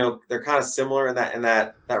pickup. They're kind of similar in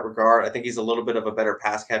that regard. I think he's a little bit of a better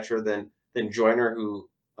pass catcher than Joyner, who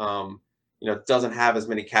doesn't have as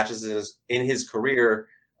many catches in his career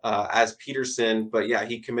as Peterson. But yeah,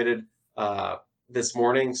 he committed this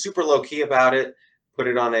morning. Super low key about it. Put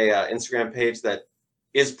it on a Instagram page that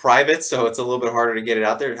is private, so it's a little bit harder to get it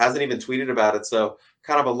out there. It hasn't even tweeted about it, so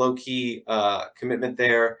kind of a low key commitment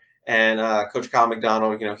there. And Coach Kyle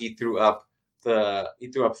McDonald, he threw up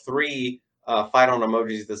 3 fight on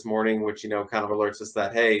emojis this morning, which kind of alerts us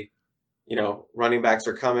that hey, running backs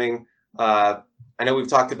are coming. I know we've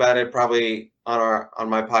talked about it probably on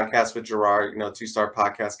my podcast with Gerard, 2-star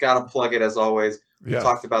podcast. Got to plug it as always. We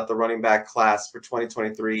talked about the running back class for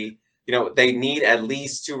 2023. They need at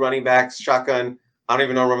least 2 running backs. Shotgun, I don't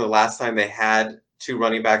even remember the last time they had 2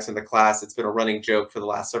 running backs in the class. It's been a running joke for the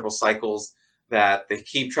last several cycles that they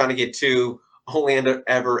keep trying to get 2, only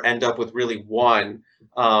ever end up with really 1.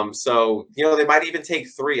 So they might even take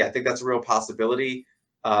 3. I think that's a real possibility.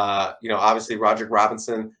 Obviously Roderick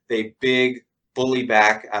Robinson, the big bully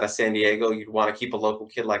back out of San Diego. You'd want to keep a local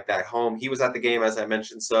kid like that home. He was at the game, as I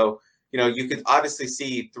mentioned. So, you could obviously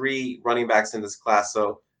see 3 running backs in this class.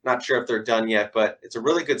 So not sure if they're done yet, but it's a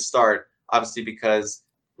really good start, obviously, because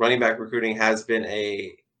running back recruiting has been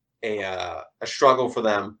a struggle for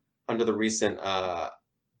them under the recent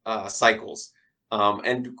cycles.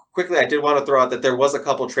 And quickly, I did want to throw out that there was a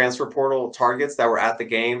couple transfer portal targets that were at the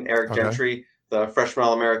game. Eric Gentry, the freshman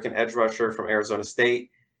All-American edge rusher from Arizona State,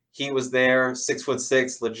 he was there,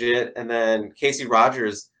 6'6", legit. And then Casey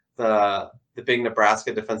Rogers, the big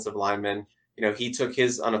Nebraska defensive lineman, he took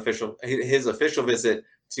his official visit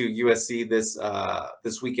to USC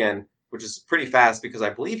this weekend, which is pretty fast because I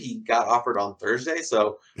believe he got offered on Thursday.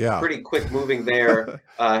 So pretty quick moving there.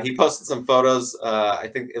 He posted some photos. I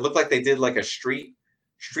think it looked like they did like a street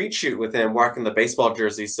shoot with him walking the baseball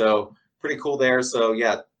jersey. So pretty cool there. So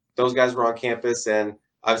yeah, those guys were on campus. And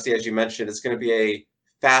obviously, as you mentioned, it's going to be a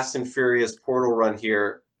fast and furious portal run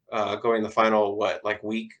here going the final,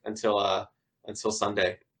 week until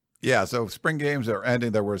Sunday. Yeah, so spring games are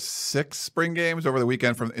ending. There were 6 spring games over the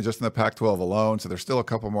weekend from just in the Pac-12 alone, so there's still a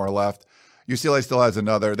couple more left. UCLA still has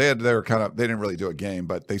another. They didn't really do a game,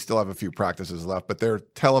 but they still have a few practices left. But their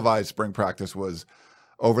televised spring practice was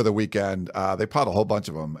over the weekend. They piled a whole bunch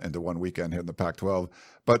of them into one weekend here in the Pac-12.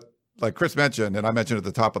 But like Chris mentioned, and I mentioned at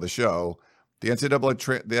the top of the show, the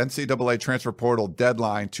NCAA transfer portal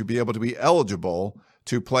deadline to be able to be eligible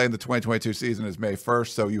to play in the 2022 season is May 1st.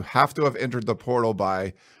 So you have to have entered the portal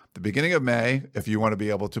by the beginning of May if you want to be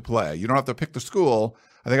able to play. You don't have to pick the school.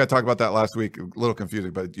 I think I talked about that last week, a little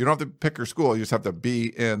confusing, but you don't have to pick your school. You just have to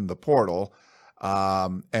be in the portal.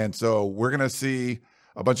 And so we're going to see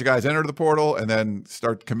a bunch of guys enter the portal and then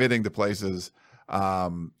start committing to places.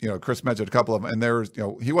 Chris mentioned a couple of them, and there's,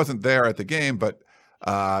 he wasn't there at the game, but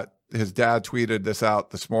his dad tweeted this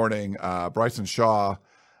out this morning. Bryson Shaw,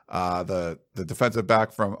 the defensive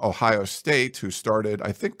back from Ohio State, who started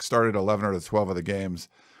 11 or 12 of the games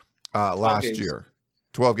last year.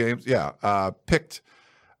 12 games, yeah. Picked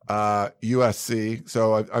USC.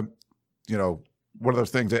 So I'm, one of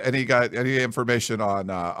those things. Any information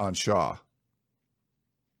on Shaw?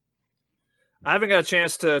 I haven't got a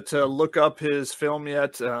chance to look up his film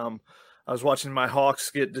yet. I was watching my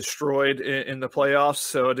Hawks get destroyed in the playoffs,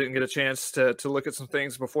 so I didn't get a chance to look at some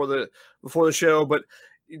things before the show. But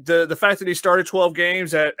the fact that he started 12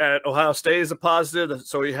 games at Ohio State is a positive.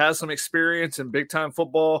 So he has some experience in big time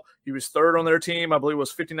football. He was third on their team, I believe,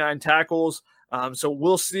 was 59 tackles. So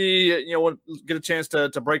we'll see. We'll get a chance to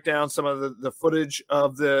break down some of the footage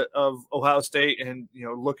of Ohio State and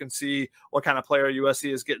look and see what kind of player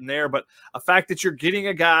USC is getting there. But a fact that you're getting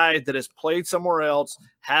a guy that has played somewhere else,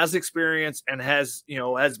 has experience, and has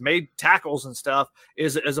made tackles and stuff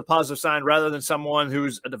is a positive sign, rather than someone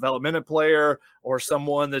who's a developmental player or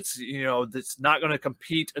someone that's not going to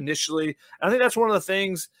compete initially. And I think that's one of the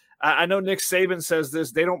things. I know Nick Saban says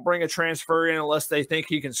this, they don't bring a transfer in unless they think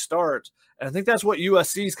he can start. And I think that's what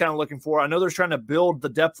USC is kind of looking for. I know they're trying to build the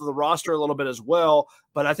depth of the roster a little bit as well,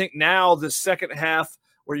 but I think now the second half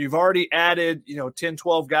where you've already added, 10,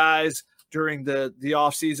 12 guys during the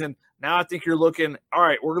offseason, now I think you're looking, all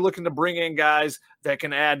right, we're looking to bring in guys that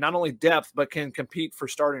can add not only depth, but can compete for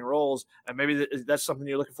starting roles. And maybe that's something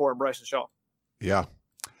you're looking for in Bryson Shaw. Yeah.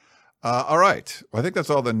 All right. Well, I think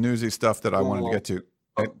that's all the newsy stuff that I wanted to get to.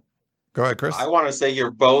 Go ahead, Chris. I want to say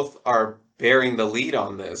you both are bearing the lead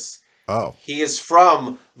on this. Oh. He is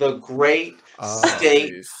from the great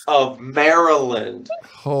state of Maryland.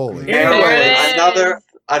 Holy Maryland.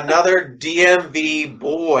 Another DMV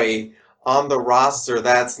boy on the roster.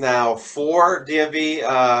 That's now 4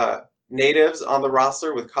 DMV natives on the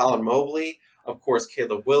roster with Colin Mobley, of course,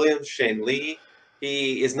 Caleb Williams, Shane Lee.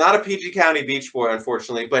 He is not a PG County Beach boy,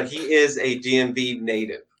 unfortunately, but he is a DMV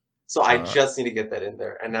native. So I just need to get that in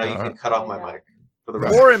there. And now you can cut off my mic for the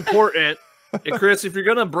rest. More important, Chris, if you're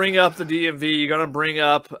going to bring up the DMV, you're going to bring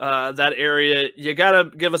up that area, you got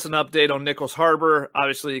to give us an update on Nichols Harbor.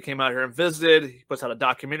 Obviously, he came out here and visited. He puts out a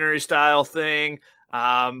documentary-style thing.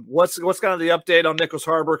 What's kind of the update on Nichols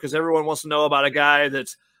Harbor? Because everyone wants to know about a guy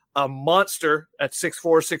that's a monster at 6'4",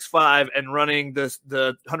 6'5", and running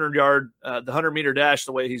the 100-yard, the 100-meter dash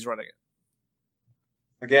the way he's running it.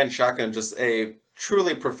 Again, Shotgun, just a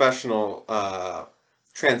truly professional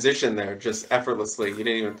transition there, just effortlessly. You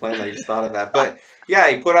didn't even plan that, you just thought of that. But yeah,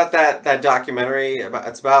 he put out that documentary.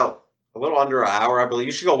 It's about a little under an hour, I believe.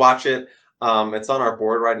 You should go watch it. It's on our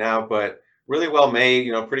board right now, but really well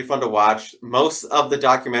made, pretty fun to watch. Most of the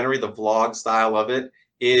documentary, the vlog style of it,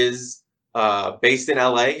 is based in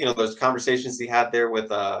LA. Those conversations he had there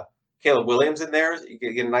with Caleb Williams in there. You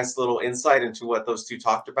get a nice little insight into what those two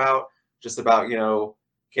talked about, just about,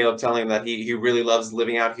 Caleb telling him that he really loves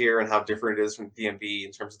living out here and how different it is from DMV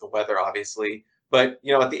in terms of the weather, obviously. But,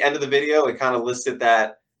 at the end of the video, it kind of listed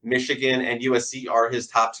that Michigan and USC are his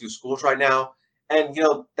top 2 schools right now. And,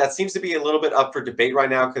 that seems to be a little bit up for debate right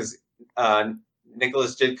now because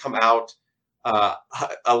Nicholas did come out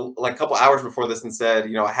like a couple hours before this and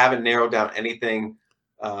said, I haven't narrowed down anything,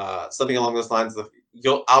 something along those lines of,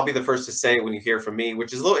 I'll be the first to say it when you hear from me,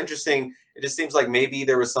 which is a little interesting. It just seems like maybe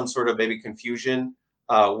there was some sort of confusion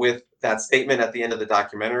with that statement at the end of the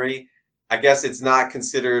documentary. I guess it's not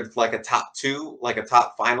considered like a top 2, like a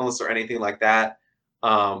top finalist or anything like that.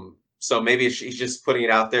 So maybe he's just putting it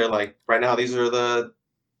out there. Like right now, these are the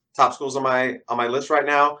top schools on my list right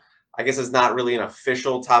now. I guess it's not really an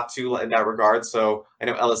official top 2 in that regard. So I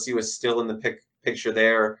know LSU is still in the picture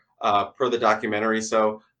there per the documentary.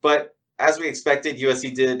 So, but as we expected,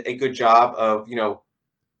 USC did a good job of,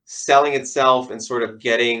 selling itself and sort of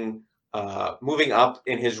getting moving up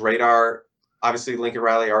in his radar. Obviously, Lincoln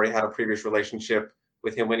Riley already had a previous relationship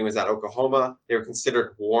with him when he was at Oklahoma. They were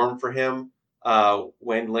considered warm for him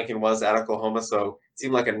when Lincoln was at Oklahoma. So it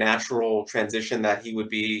seemed like a natural transition that he would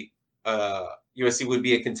be, USC would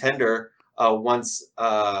be a contender once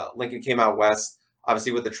Lincoln came out west,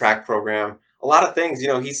 obviously with the track program. A lot of things,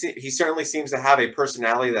 he certainly seems to have a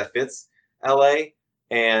personality that fits LA.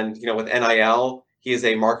 And, with NIL, he is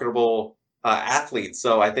a marketable athlete.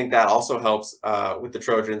 So I think that also helps with the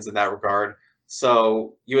Trojans in that regard.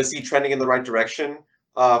 So USC trending in the right direction.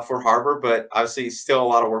 for Harbor, but obviously still a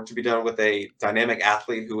lot of work to be done with a dynamic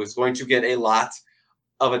athlete who is going to get a lot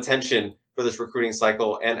of attention for this recruiting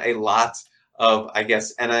cycle and a lot of, I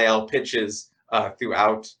guess, NIL pitches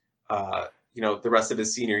throughout the rest of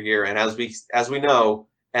his senior year. And as we know,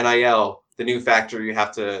 NIL, the new factor you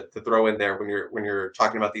have to throw in there when you're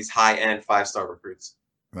talking about these high-end 5-star recruits.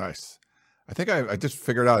 Nice. I think I just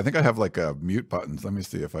figured out. I think I have like a mute buttons. Let me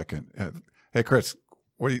see if I can. Hey, Chris,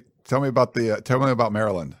 tell me about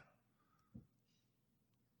Maryland.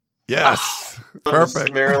 Yes,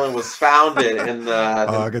 perfect. Maryland was founded in the.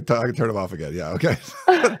 I can turn them off again. Yeah, okay.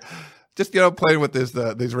 Just playing with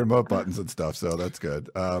these remote buttons and stuff. So that's good.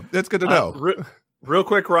 It's good to know. Real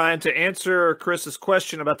quick, Ryan, to answer Chris's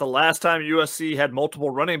question about the last time USC had multiple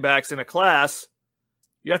running backs in a class,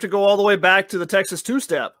 you have to go all the way back to the Texas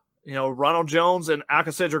two-step. Ronald Jones and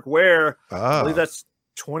Cedric Ware. I believe that's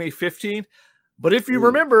 2015. But if you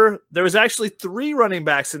remember, there was actually 3 running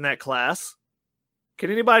backs in that class.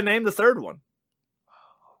 Can anybody name the third one?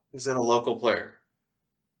 Is it a local player?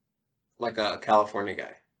 Like a California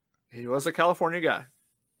guy? He was a California guy.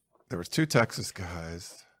 There was 2 Texas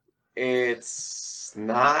guys. It's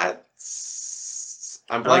not.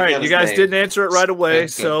 I'm blanking all right, on you his guys name. didn't answer it right away,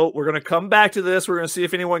 so we're going to come back to this. We're going to see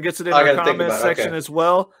if anyone gets it in the comments section as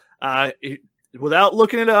well. Without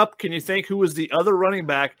looking it up, can you think who was the other running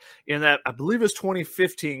back in that, I believe it was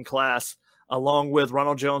 2015 class, along with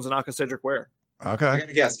Ronald Jones and Cedric Ware? Okay. I got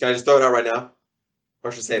a guess. Can I just throw it out right now?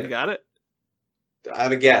 Or should I save it? You got it? I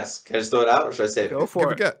have a guess. Can I just throw it out or should I save it? Go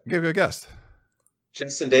for it. Give you a guess.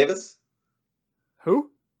 Justin Davis? Who?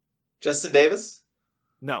 Justin Davis?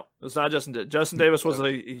 No, it's not Justin Davis. Justin Davis was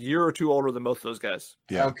a year or 2 older than both of those guys.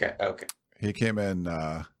 Yeah. Okay. He came in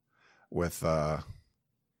with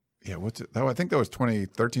what's it? I think that was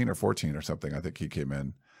 2013 or 14 or something. I think he came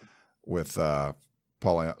in with Paul.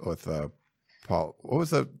 What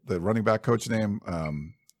was the running back coach name?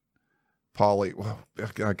 Paulie. Well,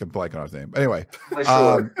 I can blank on his name. Anyway,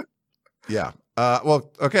 yeah.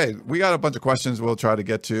 Well, okay. We got a bunch of questions we'll try to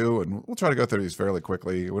get to, and we'll try to go through these fairly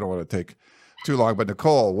quickly. We don't want to take too long. But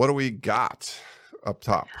Nicole, what do we got up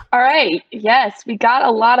top? All right. Yes, we got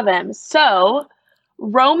a lot of them. So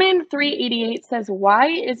Roman 388 says, why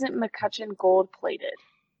isn't McCutcheon gold plated?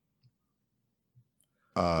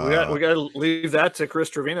 We got to leave that to Chris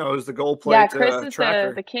Trevino, who's the gold plate. Yeah, Chris is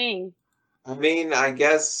tracker. the king. I mean, I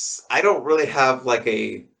guess I don't really have like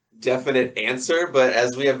a definite answer, but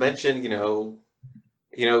as we have mentioned,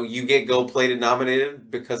 you get gold plated nominated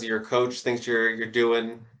because your coach thinks you're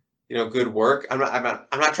doing good work. I'm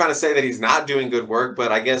not trying to say that he's not doing good work,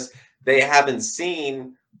 but I guess they haven't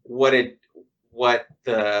seen what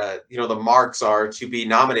the marks are to be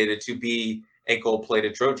nominated to be a gold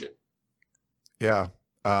plated Trojan. Yeah.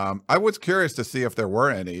 I was curious to see if there were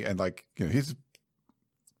any, and he's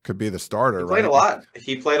could be the starter. He played a lot.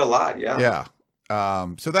 He played a lot. Yeah. Yeah.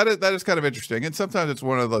 So that is kind of interesting. And sometimes it's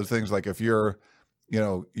one of those things, like if you're,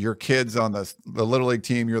 your kid's on the little league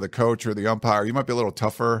team, you're the coach or the umpire, you might be a little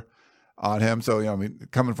tougher on him. So,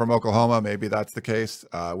 coming from Oklahoma, maybe that's the case.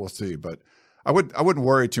 We'll see, but I wouldn't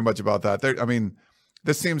worry too much about that.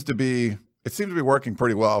 This seems to be working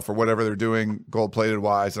pretty well for whatever they're doing gold plated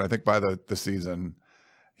wise. And I think by the season,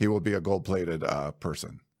 he will be a gold plated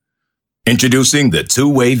person. Introducing the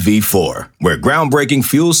Two-Way V4, where groundbreaking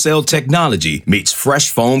fuel cell technology meets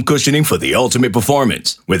fresh foam cushioning for the ultimate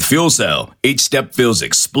performance. With Fuel Cell, each step feels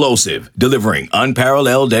explosive, delivering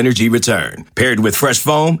unparalleled energy return. Paired with fresh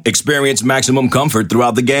foam, experience maximum comfort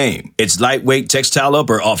throughout the game. Its lightweight textile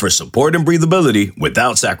upper offers support and breathability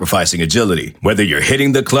without sacrificing agility. Whether you're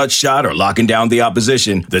hitting the clutch shot or locking down the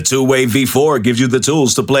opposition, the Two-Way V4 gives you the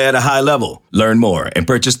tools to play at a high level. Learn more and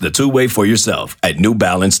purchase the Two-Way for yourself at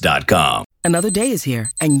newbalance.com. Another day is here,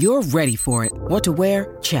 and you're ready for it. What to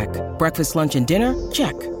wear? Check. Breakfast, lunch, and dinner?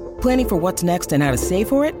 Check. Planning for what's next and how to save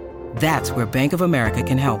for it? That's where Bank of America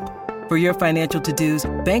can help. For your financial to-dos,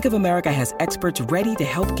 Bank of America has experts ready to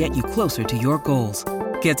help get you closer to your goals.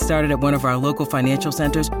 Get started at one of our local financial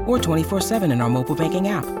centers or 24/7 in our mobile banking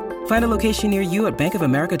app. Find a location near you at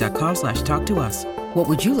bankofamerica.com/talktous. What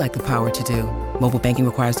would you like the power to do? Mobile banking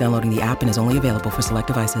requires downloading the app and is only available for select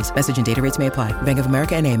devices. Message and data rates may apply. Bank of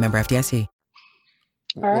America NA, member FDIC.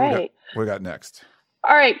 All right. What we got next?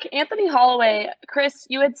 All right, Anthony Holloway. Chris,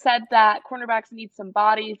 you had said that cornerbacks need some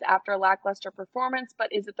bodies after a lackluster performance,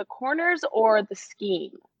 but is it the corners or the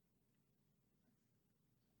scheme?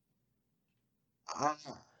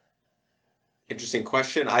 Interesting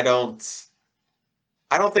question. I don't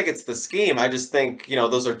think it's the scheme. I just think,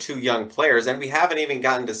 those are 2 young players, and we haven't even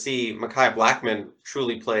gotten to see Mekhi Blackmon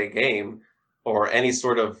truly play a game or any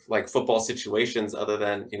sort of football situations other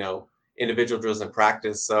than, individual drills in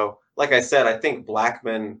practice. So, like I said, I think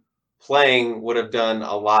Blackman playing would have done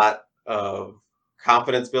a lot of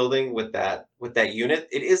confidence building with that unit.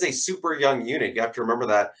 It is a super young unit. You have to remember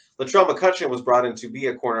that. Latrell McCutcheon was brought in to be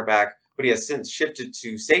a cornerback, but he has since shifted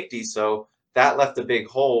to safety. So that left a big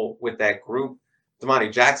hole with that group.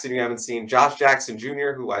 Damani Jackson, you haven't seen. Josh Jackson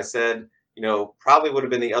Jr., who I said, probably would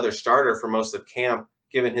have been the other starter for most of camp,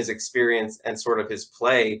 given his experience and sort of his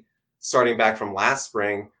play starting back from last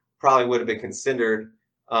spring, probably would have been considered.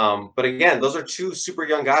 But again, those are two super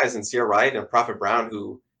young guys in Sierra Wright and Prophet Brown,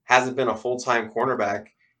 who hasn't been a full-time cornerback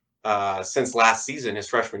since last season, his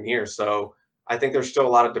freshman year. So I think there's still a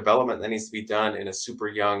lot of development that needs to be done in a super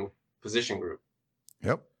young position group.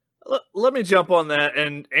 Yep. Let me jump on that.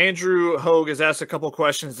 And Andrew Hogue has asked a couple of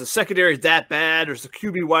questions. Is the secondary that bad, or is the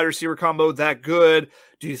QB wide receiver combo that good?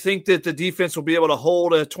 Do you think that the defense will be able to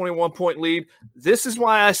hold a 21-point lead? This is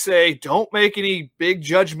why I say don't make any big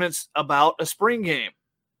judgments about a spring game.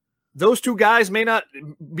 Those two guys may not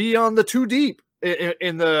be on the too deep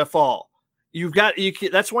in the fall.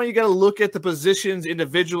 That's why you got to look at the positions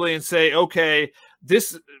individually and say, okay,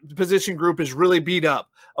 this position group is really beat up.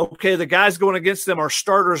 Okay, the guys going against them are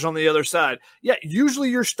starters on the other side. Yeah, usually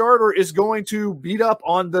your starter is going to beat up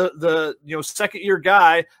on the second year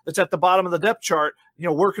guy that's at the bottom of the depth chart,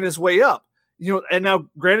 working his way up. And now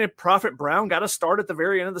granted, Prophet Brown got a start at the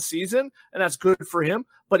very end of the season, and that's good for him.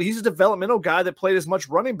 But he's a developmental guy that played as much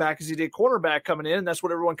running back as he did cornerback coming in. And that's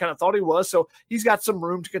what everyone kind of thought he was. So he's got some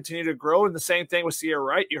room to continue to grow. And the same thing with Sierra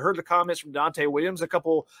Wright. You heard the comments from Dante Williams a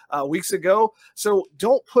couple weeks ago. So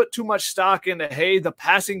don't put too much stock into, hey, the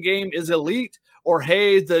passing game is elite, or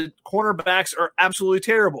hey, the cornerbacks are absolutely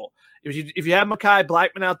terrible. If you have Mekhi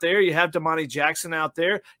Blackman out there, you have Damani Jackson out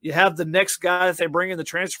there, you have the next guy that they bring in the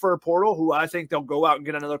transfer portal, who I think they'll go out and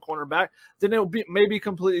get another cornerback, then it'll be maybe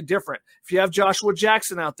completely different. If you have Joshua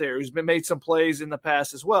Jackson out there, who's been made some plays in the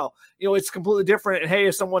past as well, it's completely different. And hey,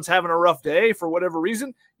 if someone's having a rough day for whatever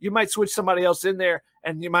reason, you might switch somebody else in there,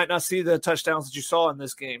 and you might not see the touchdowns that you saw in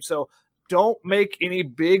this game. So don't make any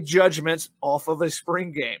big judgments off of a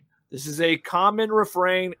spring game. This is a common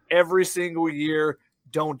refrain every single year.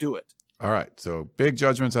 Don't do it. All right. So big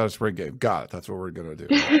judgments out of spring game. Got it. That's what we're going to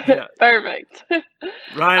do. Yeah. Perfect.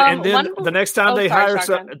 Ryan, and then the next time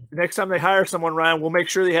next time they hire someone, Ryan, we'll make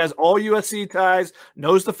sure that he has all USC ties,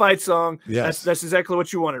 knows the fight song. Yes. That's exactly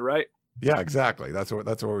what you wanted, right? Yeah, exactly. That's what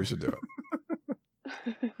we should do.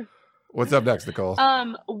 What's up next, Nicole?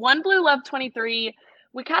 One Blue Love 23.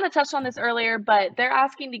 We kind of touched on this earlier, but they're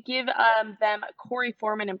asking to give them a Corey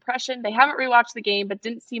Foreman impression. They haven't rewatched the game, but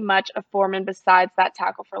didn't see much of Foreman besides that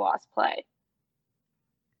tackle for lost play.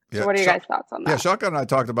 So what are your guys' thoughts on that? Yeah, Shotgun and I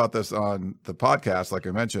talked about this on the podcast, like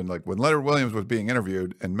I mentioned, like when Leonard Williams was being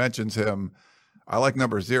interviewed and mentions him, I like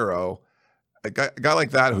number 0. A guy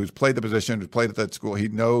like that who's played the position, who's played at that school, he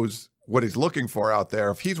knows what he's looking for out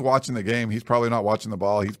there. If he's watching the game, he's probably not watching the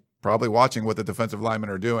ball. He's probably watching what the defensive linemen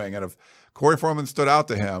are doing. And if Corey Foreman stood out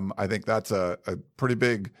to him, I think that's a pretty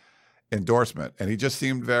big endorsement. And he just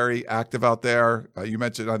seemed very active out there. You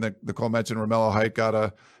mentioned, I think Nicole mentioned Romello Height got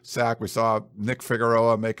a sack. We saw Nick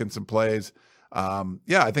Figueroa making some plays. I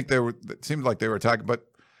think it seemed like they were attacking. But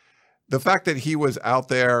the fact that he was out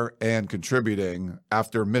there and contributing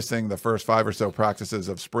after missing the first 5 or so practices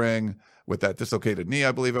of spring with that dislocated knee,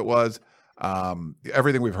 I believe it was,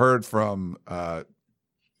 everything we've heard from Sean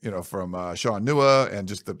Nua and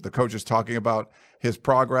just the coaches talking about his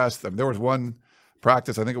progress. I mean, there was one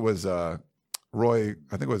practice, I think it was Roy,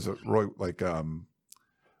 like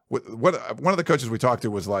one of the coaches we talked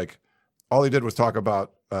to was like, all he did was talk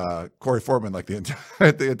about Corey Foreman like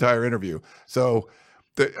the entire interview. So,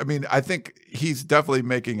 I think he's definitely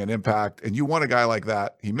making an impact, and you want a guy like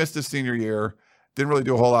that. He missed his senior year, didn't really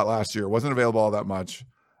do a whole lot last year, wasn't available all that much.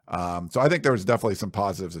 So I think there was definitely some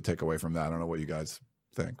positives to take away from that. I don't know what you guys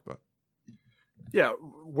think, but yeah,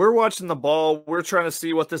 we're watching the ball. We're trying to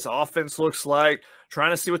see what this offense looks like,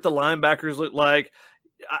 trying to see what the linebackers look like.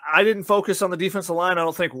 I didn't focus on the defensive line, I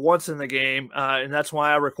don't think, once in the game, and that's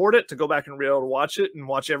why I record it, to go back and be able to watch it and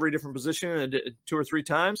watch every different position 2 or 3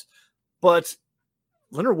 times. But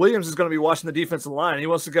Leonard Williams is going to be watching the defensive line. He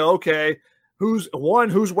wants to go, okay, who's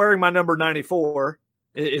wearing my number 94?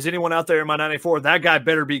 Is anyone out there in my 94? That guy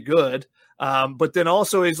better be good. But then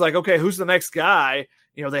also he's like, okay, who's the next guy?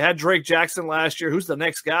 They had Drake Jackson last year. Who's the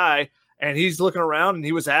next guy? And he's looking around, and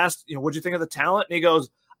he was asked, what'd you think of the talent? And he goes,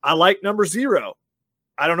 I like number 0.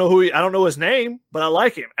 I don't know his name, but I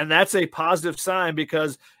like him. And that's a positive sign,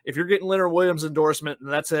 because if you're getting Leonard Williams endorsement,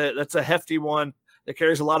 and that's a hefty one, that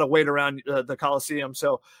carries a lot of weight around the Coliseum.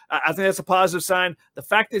 So I think that's a positive sign. The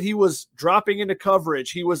fact that he was dropping into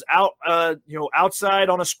coverage, he was out, outside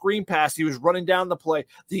on a screen pass, he was running down the play.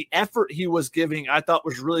 The effort he was giving, I thought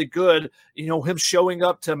was really good. Him showing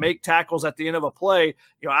up to make tackles at the end of a play,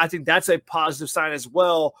 I think that's a positive sign as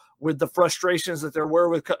well, with the frustrations that there were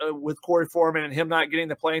with Corey Foreman and him not getting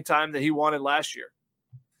the playing time that he wanted last year.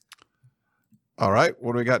 All right.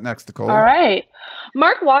 What do we got next, Nicole? All right.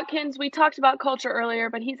 Mark Watkins, we talked about culture earlier,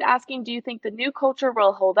 but he's asking, do you think the new culture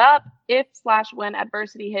will hold up if/when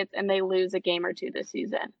adversity hits and they lose a game or two this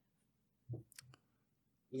season?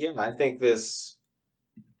 Yeah, I think this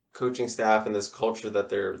coaching staff and this culture that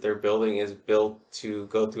they're building is built to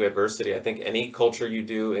go through adversity. I think any culture you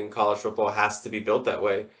do in college football has to be built that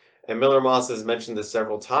way. And Miller Moss has mentioned this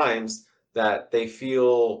several times, that they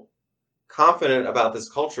feel confident about this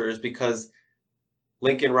culture is because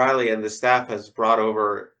Lincoln Riley and the staff has brought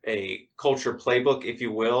over a culture playbook, if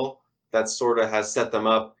you will, that sort of has set them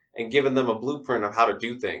up and given them a blueprint of how to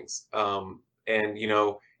do things.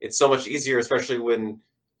 It's so much easier, especially when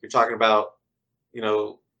you're talking about,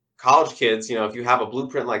 college kids. If you have a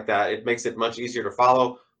blueprint like that, it makes it much easier to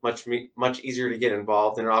follow, much easier to get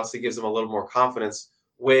involved, and it obviously gives them a little more confidence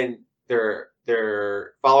when they're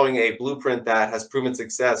following a blueprint that has proven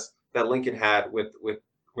success that Lincoln had with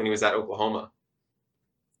when he was at Oklahoma.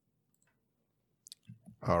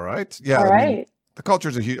 All right. Yeah. All right. The culture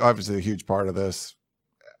is obviously a huge part of this.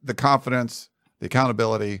 The confidence, the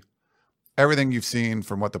accountability, everything you've seen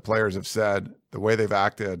from what the players have said, the way they've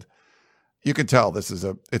acted, you can tell it's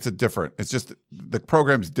just the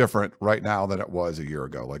program's different right now than it was a year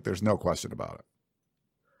ago. Like, there's no question about it.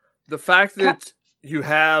 The fact that you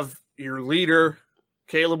have your leader,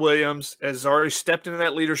 Caleb Williams, has already stepped into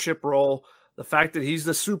that leadership role. The fact that he's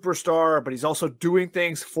the superstar, but he's also doing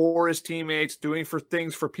things for his teammates, doing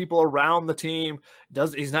things for people around the team.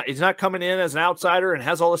 He's not coming in as an outsider and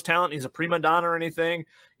has all this talent. He's a prima donna or anything.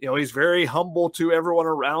 He's very humble to everyone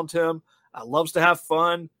around him. Loves to have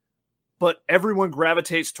fun, but everyone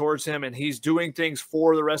gravitates towards him, and he's doing things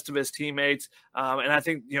for the rest of his teammates. And I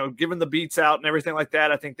think, given the beats out and everything like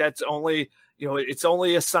that, I think that's only, it's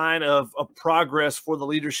only a sign of progress for the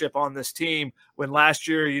leadership on this team. When last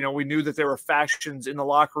year, we knew that there were factions in the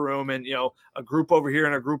locker room and, a group over here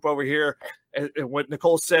and a group over here. And what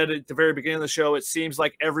Nicole said at the very beginning of the show, it seems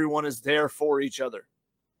like everyone is there for each other.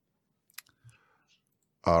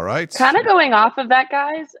 All right. Kind of going off of that,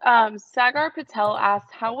 guys, Sagar Patel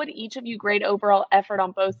asked, how would each of you grade overall effort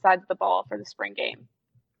on both sides of the ball for the spring game?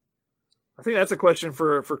 I think that's a question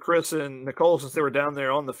for Chris and Nicole, since they were down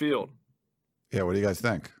there on the field. Yeah, what do you guys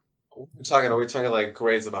think? Are we talking like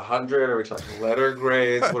grades of 100? Are we talking letter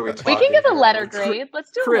grades? What are we talking? We can give a letter grade.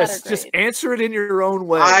 Let's do Chris, a letter grade. just answer it in your own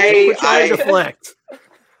way. I deflect.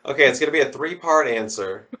 Okay, it's going to be a 3-part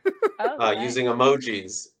answer using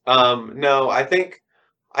emojis. No, I think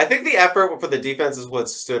the effort for the defense is what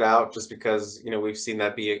stood out, just because we've seen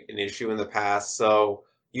that be an issue in the past. So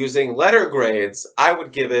using letter grades, I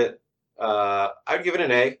would give it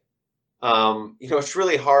an A. It's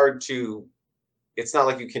really hard to. It's not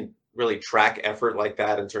like you can really track effort like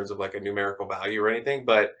that in terms of like a numerical value or anything,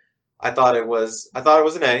 but I thought it was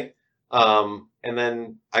an A. And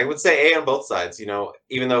then I would say A on both sides,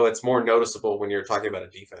 even though it's more noticeable when you're talking about a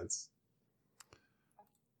defense.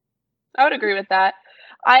 I would agree with that.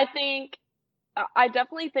 I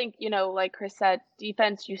definitely think, like Chris said,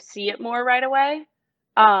 defense, you see it more right away.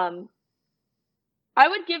 I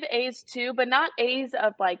would give A's too, but not A's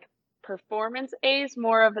of like performance A's,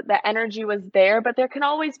 more of the energy was there, but there can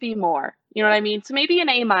always be more. You know what I mean? So maybe an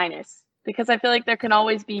A-, because I feel like there can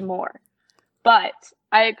always be more. But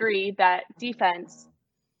I agree that defense,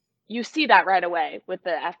 you see that right away with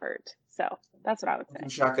the effort. So that's what I would say.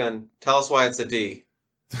 Shotgun, tell us why it's a D.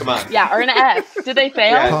 Come on. Yeah, or an F. Did they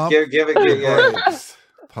fail? Yeah, give it.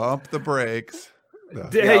 Pump the brakes. No.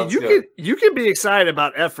 Hey, you can be excited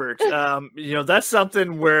about effort. That's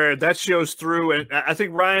something where that shows through. And I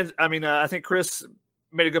think I think Chris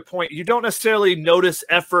made a good point. You don't necessarily notice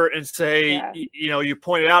effort and say, you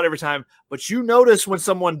point it out every time, but you notice when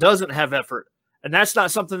someone doesn't have effort. And that's not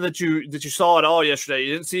something that you saw at all yesterday.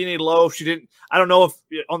 You didn't see any loafs. I don't know if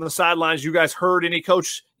on the sidelines you guys heard any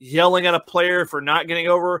coach yelling at a player for not getting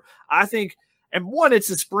over. I think, and one, it's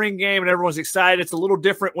a spring game and everyone's excited. It's a little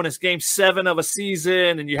different when it's game 7 of a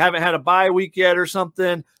season and you haven't had a bye week yet or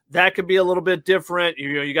something. That could be a little bit different.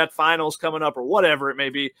 You got finals coming up or whatever it may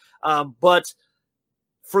be. But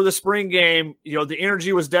for the spring game, the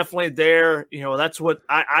energy was definitely there. That's what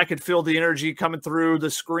I could feel, the energy coming through the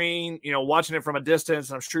screen, watching it from a distance.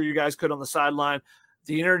 And I'm sure you guys could on the sideline.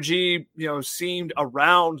 The energy, seemed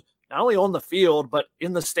around not only on the field, but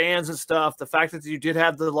in the stands and stuff. The fact that you did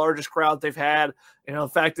have the largest crowd they've had, the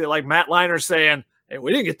fact that like Matt Leinart saying, hey,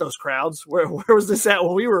 we didn't get those crowds. Where was this at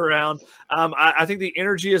when we were around? I think the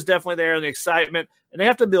energy is definitely there and the excitement, and they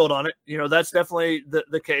have to build on it. That's definitely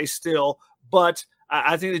the case still. But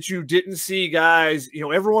I think that you didn't see guys,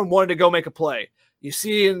 everyone wanted to go make a play. You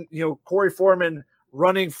see, Corey Foreman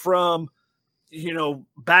running from,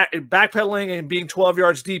 backpedaling and being 12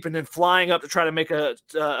 yards deep and then flying up to try to make a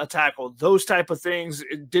tackle. Those type of things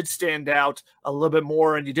did stand out a little bit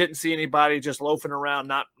more, and you didn't see anybody just loafing around,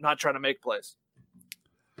 not trying to make plays.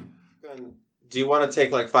 Do you want to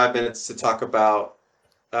take like 5 minutes to talk about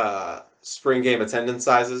spring game attendance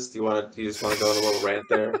sizes? Do you just want to go on a little rant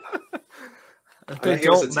there? They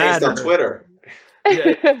don't matter on Twitter.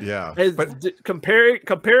 Yeah. But comparing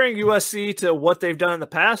USC to what they've done in the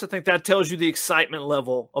past, I think that tells you the excitement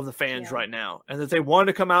level of the fans right now, and that they wanted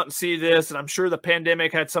to come out and see this. And I'm sure the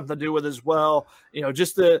pandemic had something to do with it as well.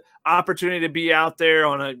 Just the opportunity to be out there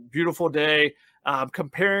on a beautiful day.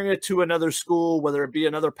 Comparing it to another school, whether it be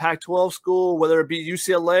another Pac-12 school, whether it be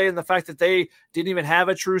UCLA, and the fact that they didn't even have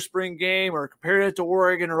a true spring game, or comparing it to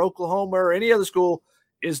Oregon or Oklahoma or any other school,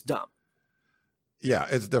 is dumb. Yeah,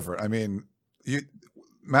 it's different. I mean,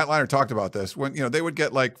 Matt Leinart talked about this when they would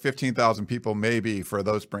get like 15,000 people maybe for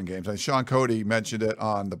those spring games. And Sean Cody mentioned it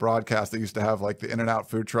on the broadcast. They used to have like the In-N-Out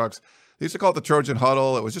food trucks. They used to call it the Trojan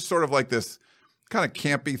Huddle. It was just sort of like this kind of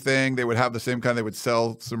campy thing. They would have the same kind. They would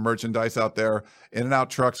sell some merchandise out there.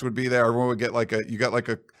 In-N-Out trucks would be there. Everyone would get I think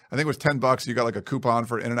it was $10. You got like a coupon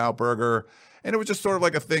for an In-N-Out burger. And it was just sort of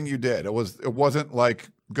like a thing you did. It wasn't like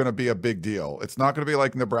going to be a big deal. It's not going to be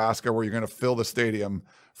like Nebraska where you're going to fill the stadium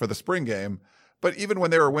for the spring game. But even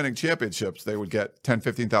when they were winning championships, they would get 10,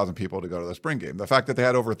 15,000 people to go to the spring game. The fact that they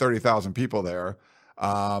had over 30,000 people there,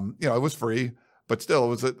 it was free, but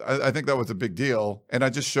still I think that was a big deal. And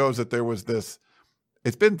it just shows that there was this,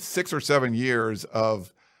 it's been 6 or 7 years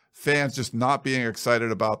of fans just not being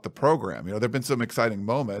excited about the program. There've been some exciting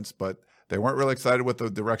moments, but they weren't really excited with the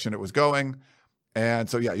direction it was going. And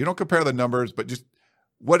so, you don't compare the numbers, but just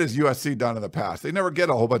what has USC done in the past? They never get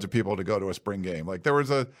a whole bunch of people to go to a spring game. Like there was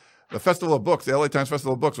the Festival of Books, the LA Times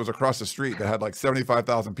Festival of Books was across the street that had like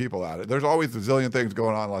 75,000 people at it. There's always a zillion things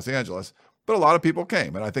going on in Los Angeles, but a lot of people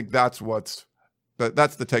came. And I think that's the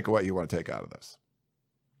takeaway you want to take out of this.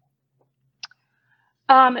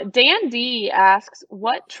 Dan D asks,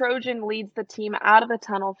 what Trojan leads the team out of the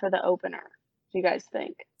tunnel for the opener? Do you guys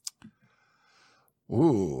think?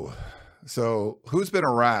 Ooh, so who's been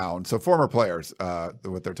around? So former players,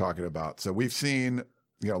 what they're talking about. So we've seen,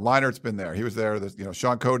 Leinart's been there. He was there.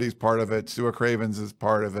 Sean Cody's part of it. Stuart Cravens is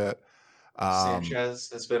part of it. Sanchez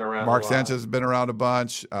has been around. Mark Sanchez has been around a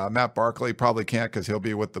bunch. Matt Barkley probably can't because he'll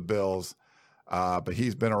be with the Bills, but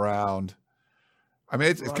he's been around. I mean,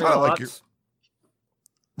 it's kind of like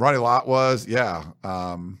Ronnie Lott was, yeah.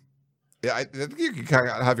 I think you can kind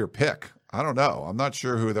of have your pick. I don't know. I'm not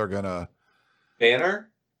sure who they're gonna. Banner.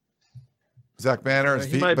 Zach Banner.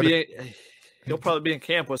 He'll probably be in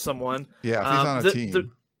camp with someone. Yeah, if he's on a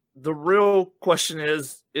team. The real question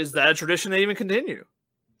is that a tradition they even continue?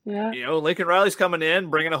 Yeah. Lincoln Riley's coming in,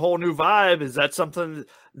 bringing a whole new vibe. Is that something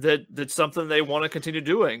that's something they want to continue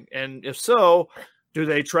doing? And if so, do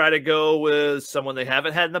they try to go with someone they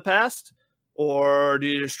haven't had in the past? Or do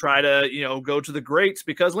you just try to, go to the greats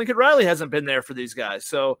because Lincoln Riley hasn't been there for these guys?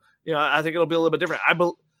 So, I think it'll be a little bit different.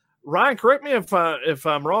 Ryan, correct me if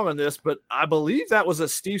I'm wrong on this, but I believe that was a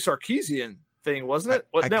Steve Sarkisian thing, wasn't it?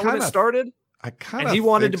 Wasn't that when it started? And he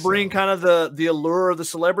wanted to bring kind of the allure of the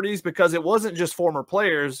celebrities because it wasn't just former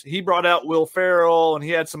players. He brought out Will Ferrell and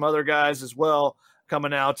he had some other guys as well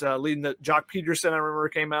coming out, leading the Jock Peterson. I remember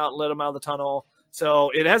came out and led him out of the tunnel.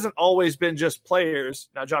 So it hasn't always been just players.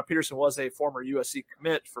 Now, Jock Peterson was a former USC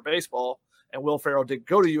commit for baseball, and Will Ferrell did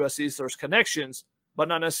go to USC, so there's connections, but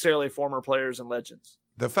not necessarily former players and legends.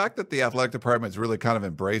 The fact that the athletic department is really kind of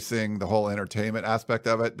embracing the whole entertainment aspect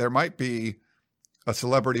of it, there might be a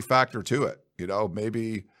celebrity factor to it.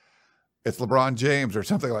 Maybe it's LeBron James or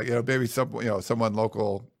something like, maybe someone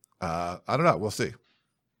local. I don't know. We'll see.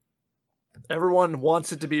 Everyone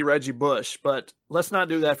wants it to be Reggie Bush, but let's not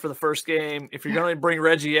do that for the first game. If you're going to bring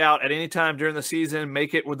Reggie out at any time during the season,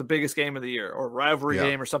 make it with the biggest game of the year or rivalry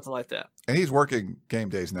game or something like that. And he's working game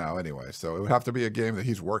days now anyway, so it would have to be a game that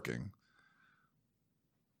he's working.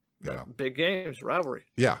 Big games, rivalry.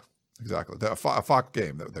 Yeah, exactly. A Fox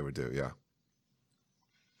game that they would do, yeah.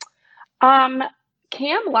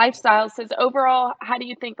 Cam Lifestyle says, overall, how do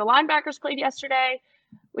you think the linebackers played yesterday?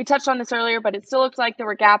 We touched on this earlier, but it still looks like there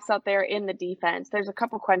were gaps out there in the defense. There's a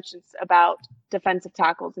couple questions about defensive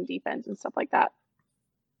tackles and defense and stuff like that.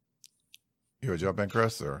 You would jump in,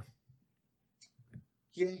 Chris? Or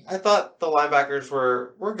Yeah, I thought the linebackers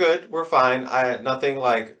were good. We're fine. Nothing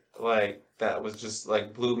like that was just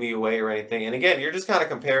like blew me away or anything. And again, you're just kind of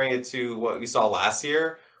comparing it to what we saw last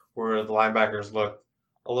year, where the linebackers looked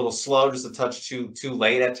a little slow, just a touch too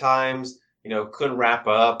late at times. Couldn't wrap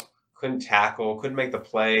up, couldn't tackle, couldn't make the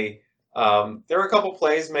play. There were a couple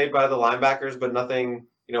plays made by the linebackers, but nothing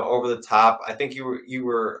over the top. I think you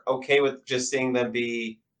were okay with just seeing them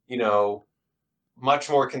be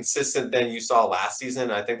much more consistent than you saw last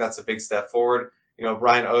season. I think that's a big step forward.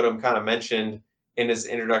 Brian Odom kind of mentioned in his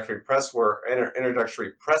introductory presser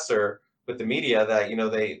with the media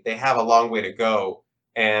that they have a long way to go,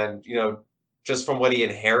 and just from what he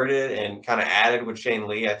inherited and kind of added with Shane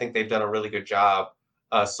Lee, I think they've done a really good job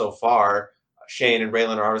so far. Shane and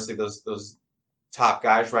Raylan are obviously those top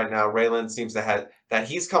guys right now. Raylan seems to have that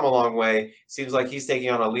he's come a long way. Seems like he's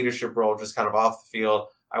taking on a leadership role just kind of off the field.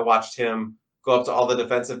 I watched him go up to all the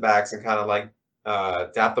defensive backs and kind of like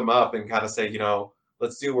dap them up and kind of say,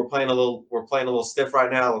 we're playing a little stiff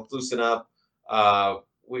right now. Let's loosen up.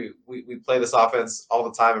 We play this offense all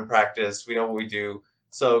the time in practice. We know what we do.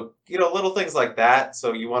 So, little things like that.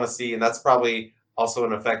 So you want to see, and that's probably also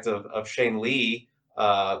an effect of Shane Lee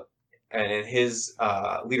and his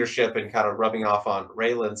leadership and kind of rubbing off on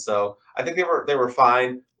Raylan. So I think they were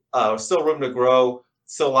fine. Still room to grow.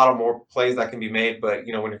 Still a lot of more plays that can be made, but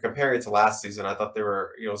when you're comparing it to last season, I thought they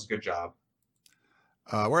were, it was a good job.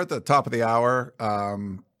 We're at the top of the hour.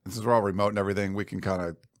 This is we're all remote and everything. We can kind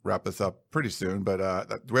of wrap this up pretty soon, but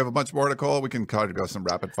do we have a bunch more to call? We can kind of go some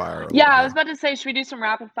rapid fire. Yeah, I was about to say, should we do some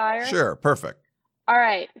rapid fire? Sure, perfect. All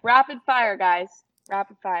right, rapid fire, guys.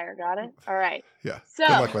 Rapid fire, got it? All right. Yeah. So,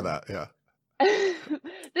 good luck with that. Yeah.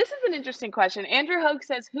 This is an interesting question. Andrew Hogue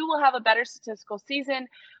says, who will have a better statistical season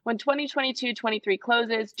when 2022-23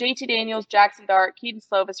 closes? JT Daniels, Jackson Dart, Keaton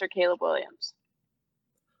Slovis, or Caleb Williams?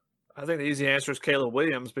 I think the easy answer is Caleb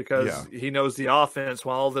Williams because he knows the offense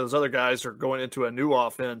while all those other guys are going into a new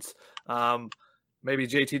offense. Maybe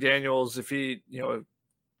JT Daniels, if he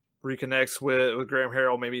reconnects with Graham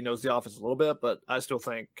Harrell, maybe he knows the offense a little bit, but I still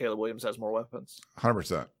think Caleb Williams has more weapons.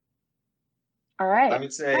 100%. All right. I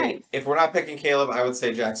would say if we're not picking Caleb, I would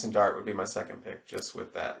say Jackson Dart would be my second pick, just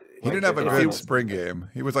with that. He didn't have a good spring game.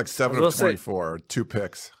 He was like 7 of 24, 2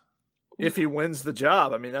 picks. If he wins the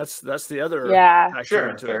job, I mean, that's the other. Yeah.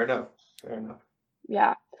 Sure. Fair enough.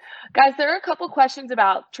 Yeah. Guys, there are a couple questions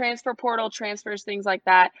about transfer portal, transfers, things like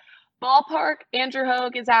that. Ballpark, Andrew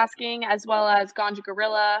Hogue is asking, as well as Ganja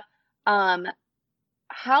Gorilla.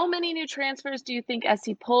 How many new transfers do you think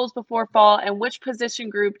SC pulls before fall, and which position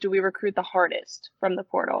group do we recruit the hardest from the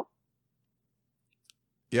portal?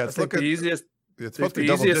 Yeah, it's the easiest. It's the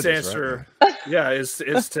easiest answer, right?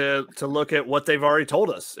 is to look at what they've already told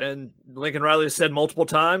us. And Lincoln Riley has said multiple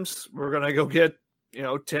times, we're going to go get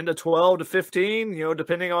 10 to 12 to 15,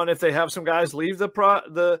 depending on if they have some guys leave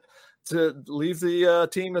the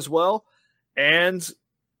team as well. And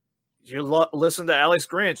you listen to Alex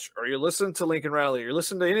Grinch, or you listen to Lincoln Riley, or you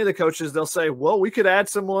listen to any of the coaches, they'll say, well, we could add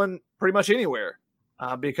someone pretty much anywhere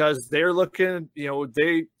because they're looking,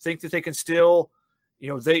 they think that they can still,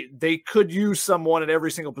 they could use someone at every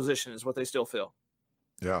single position is what they still feel.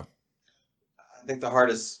 Yeah. I think the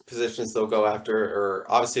hardest positions they'll go after are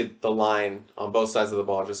obviously the line on both sides of the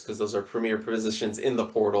ball, just because those are premier positions in the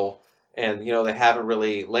portal. And, they haven't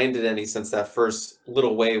really landed any since that first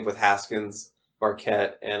little wave with Haskins,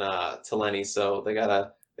 Marquette, and Taleni. So they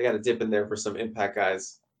gotta dip in there for some impact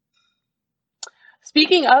guys.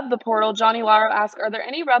 Speaking of the portal, Johnny Laro asks, are there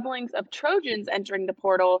any rumblings of Trojans entering the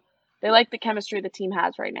portal? They like the chemistry the team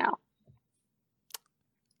has right now.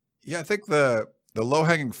 Yeah, I think the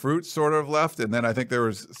low-hanging fruit sort of left, and then I think there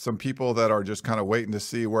was some people that are just kind of waiting to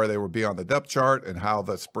see where they would be on the depth chart and how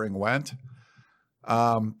the spring went.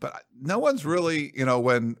 But no one's really,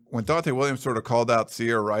 when Dante Williams sort of called out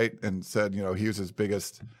Sierra Wright and said, he was his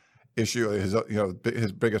biggest issue,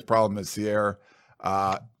 his biggest problem is Sierra.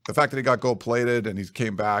 The fact that he got gold-plated and he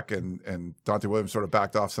came back and Dante Williams sort of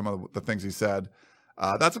backed off some of the things he said.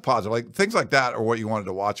 That's a positive. Like things like that are what you wanted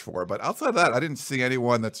to watch for. But outside of that, I didn't see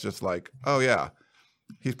anyone that's just like, oh yeah,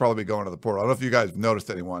 he's probably going to the portal. I don't know if you guys noticed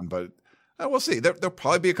anyone, but we'll see. There'll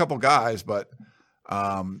probably be a couple guys, but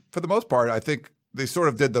for the most part, I think they sort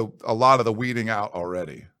of did a lot of the weeding out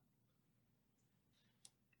already.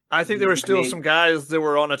 I think there were still some guys that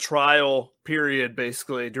were on a trial period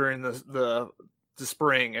basically during the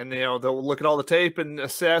spring, and they'll look at all the tape and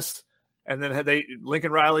assess. And then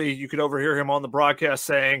Lincoln Riley, you could overhear him on the broadcast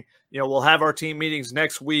saying, we'll have our team meetings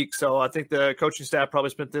next week. So I think the coaching staff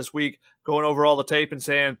probably spent this week going over all the tape and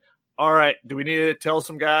saying, all right, do we need to tell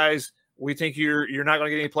some guys, we think you're not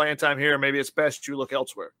going to get any playing time here. Maybe it's best you look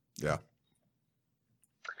elsewhere. Yeah.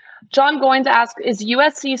 John Goins asks, is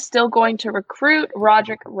USC still going to recruit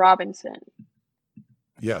Roderick Robinson?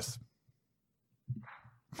 Yes.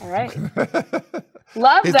 All right.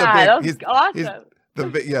 Love that. That was awesome.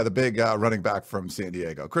 The big running back from San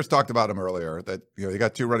Diego. Chris talked about him earlier. That you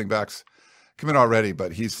got 2 running backs coming already,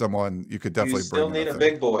 but he's someone you could definitely bring. You still need a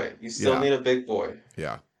big boy. You still need a big boy.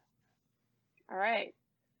 Yeah. All right.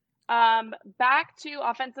 Back to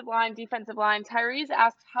offensive line, defensive line. Tyrese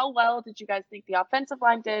asked, how well did you guys think the offensive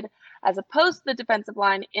line did as opposed to the defensive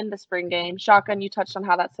line in the spring game? Shotgun, you touched on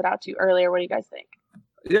how that stood out to you earlier. What do you guys think?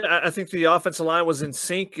 Yeah, I think the offensive line was in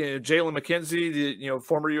sync. Jalen McKenzie, the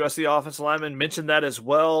former USC offensive lineman, mentioned that as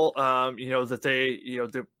well. That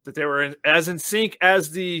they were as in sync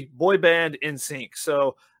as the boy band in sync.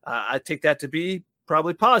 So I take that to be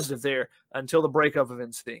probably positive there until the breakup of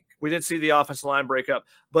NSYNC. We didn't see the offensive line breakup,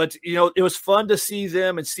 but it was fun to see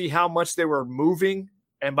them and see how much they were moving.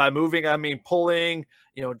 And by moving, I mean pulling,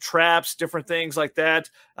 traps, different things like that.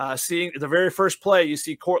 Seeing the very first play, you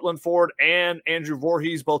see Cortland Ford and Andrew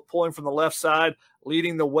Voorhees both pulling from the left side,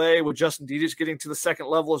 leading the way with Justin Dedich getting to the second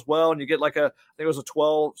level as well. And you get I think it was a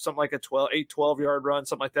 12-yard run,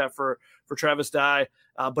 something like that for Travis Dye.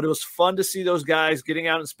 But it was fun to see those guys getting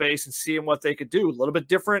out in space and seeing what they could do. A little bit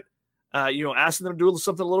different, asking them to do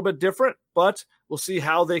something a little bit different, but we'll see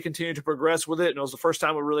how they continue to progress with it. And it was the first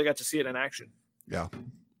time we really got to see it in action. Yeah.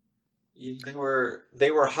 They were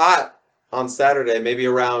hot on Saturday, maybe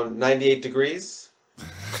around 98 degrees.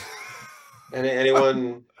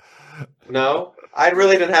 Anyone? No? I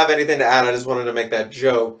really didn't have anything to add. I just wanted to make that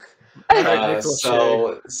joke.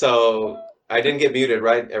 So I didn't get muted,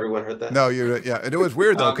 right? Everyone heard that? No, and it was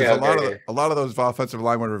weird though, because Okay. a lot of those offensive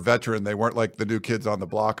linemen were veteran. They weren't like the new kids on the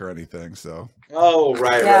block or anything. So. Oh,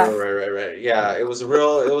 right. Yeah, it was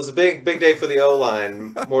a big day for the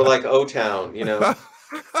O-line, more like O-Town,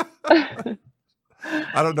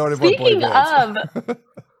 I don't know anyone.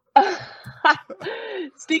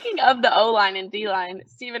 Speaking of the O-line and D-line,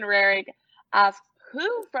 Stephen Rarig asks,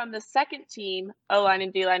 who from the second team O-line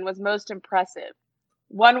and D-line was most impressive?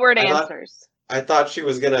 One-word answers. I thought she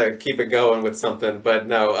was going to keep it going with something, but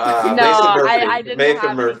no.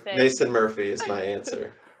 Mason Murphy. Mason Murphy is my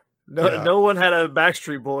answer. No one had a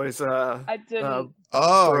Backstreet Boys I didn't.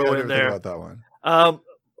 throw in there. About that one.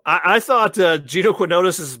 I thought Gino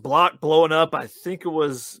Quinones' block blowing up. I think it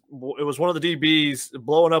was one of the DBs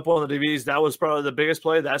blowing up one of the DBs. That was probably the biggest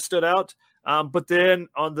play that stood out. But then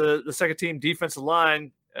on the second team defensive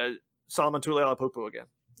line, Solomon Tuliaupupu again.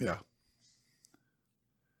 Yeah.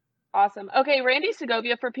 Awesome. Okay, Randy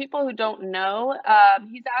Segovia, for people who don't know,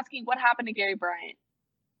 he's asking what happened to Gary Bryant.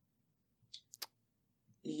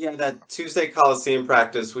 Yeah, that Tuesday Coliseum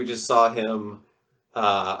practice, we just saw him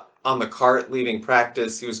on the cart leaving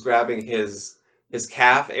practice. He was grabbing his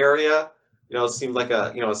calf area. It seemed like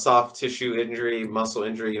a soft tissue injury, muscle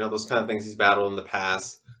injury, those kind of things he's battled in the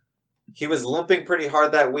past. He was limping pretty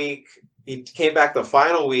hard that week. He came back the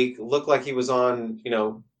final week, looked like he was on,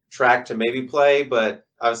 track to maybe play, but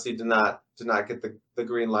obviously did not get the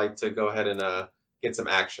green light to go ahead and get some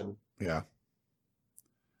action. Yeah.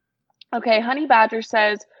 Okay, Honey Badger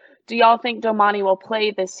says, do y'all think Domani will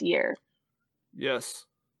play this year? Yes.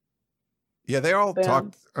 Yeah, they all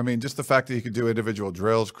talked. I mean, just the fact that you could do individual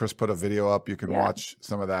drills. Chris put a video up. You can watch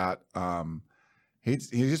some of that. He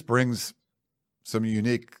just brings some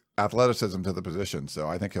unique athleticism to the position, so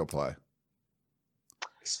I think he'll play.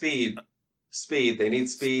 Speed. They need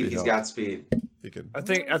speed. He's got speed. I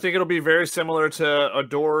think it'll be very similar to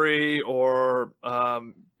Adoree or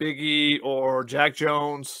Biggie or Jack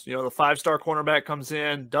Jones. The 5-star cornerback comes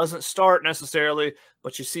in, doesn't start necessarily,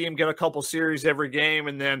 but you see him get a couple series every game,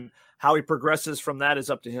 and then how he progresses from that is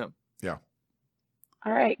up to him. Yeah.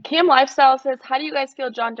 All right. Cam Lifestyle says, how do you guys feel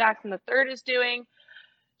John Jackson III is doing?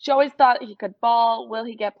 She always thought he could ball. Will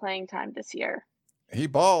he get playing time this year? He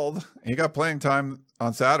balled. He got playing time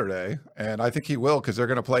on Saturday, and I think he will because they're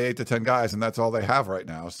going to play 8 to 10 guys, and that's all they have right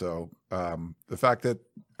now. So the fact that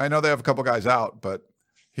I know they have a couple guys out, but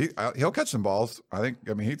he'll catch some balls. I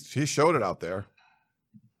mean, he showed it out there.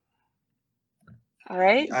 All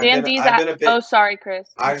right. Dan D's sorry, Chris.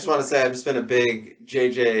 I just want to say I've just been a big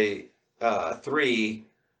JJ 3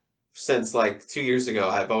 since like 2 years ago.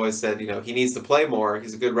 I've always said, he needs to play more.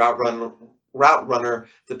 He's a good route runner,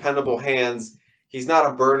 dependable hands. He's not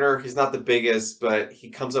a burner. He's not the biggest, but he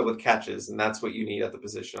comes up with catches, and that's what you need at the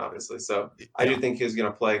position, obviously. So I do think he's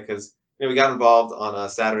going to play because we got involved on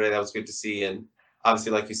Saturday. That was good to see, and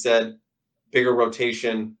obviously, like you said, bigger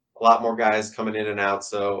rotation, a lot more guys coming in and out.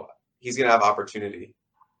 So he's going to have opportunity.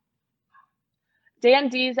 Dan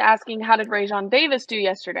D's asking, how did Rajon Davis do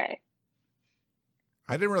yesterday?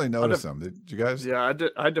 I didn't really notice him. Did you guys? Yeah,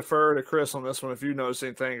 I defer to Chris on this one if you noticed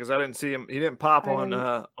anything, because I didn't see him. He didn't pop on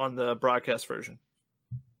the broadcast version.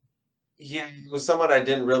 Yeah, it was someone I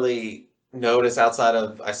didn't really notice outside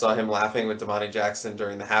of I saw him laughing with Damani Jackson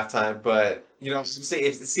during the halftime. But, it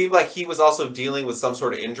seemed like he was also dealing with some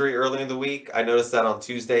sort of injury early in the week. I noticed that on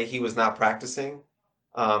Tuesday he was not practicing.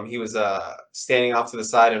 He was standing off to the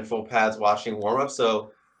side in full pads watching warm-up. So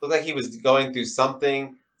it looked like he was going through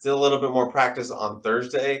something. Did a little bit more practice on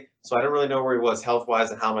Thursday. So I don't really know where he was health-wise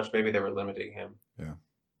and how much maybe they were limiting him. Yeah.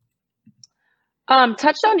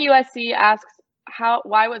 Touchdown USC asks,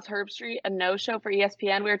 why was Herbstreit a no-show for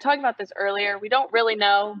ESPN? We were talking about this earlier. We don't really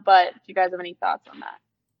know, but if you guys have any thoughts on that.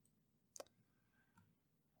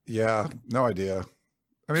 Yeah, no idea.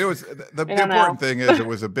 I mean, it was the important thing is it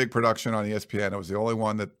was a big production on ESPN. It was the only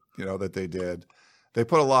one that that they did. They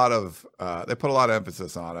put a lot of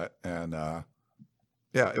emphasis on it, and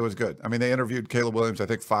yeah, it was good. I mean, they interviewed Caleb Williams I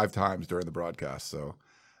think 5 times during the broadcast. So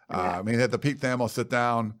I mean, they had the Pete Thamel sit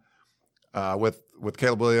down with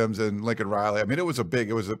Caleb Williams and Lincoln Riley. I mean, it was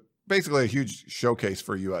basically a huge showcase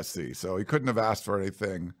for USC. So he couldn't have asked for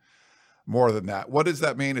anything more than that. What does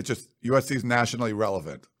that mean? It's just USC is nationally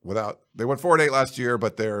relevant. They went 4-8 last year,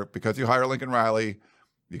 but because you hire Lincoln Riley,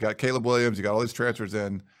 you got Caleb Williams, you got all these transfers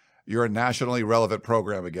in, you're a nationally relevant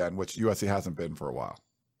program again, which USC hasn't been for a while.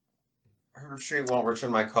 Herbstreit won't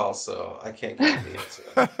return my call, so I can't give the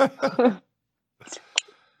answer.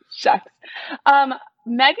 Shucks.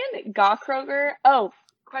 Megan Gawkroger. Oh,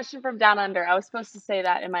 question from Down Under. I was supposed to say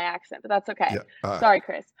that in my accent, but that's okay. Yeah, sorry,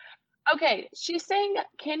 Chris. Okay, she's saying,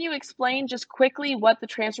 can you explain just quickly what the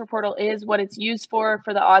transfer portal is, what it's used for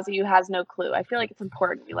the Aussie who has no clue? I feel like it's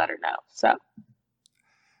important we let her know. So.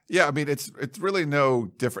 Yeah, I mean, it's really no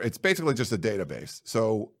different. It's basically just a database.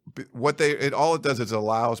 So all it does is it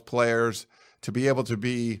allows players to be able to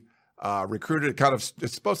be recruited.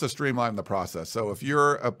 It's supposed to streamline the process. So if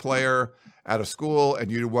you're a player at a school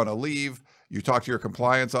and you want to leave, you talk to your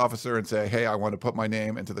compliance officer and say, hey, I want to put my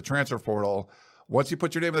name into the transfer portal. Once you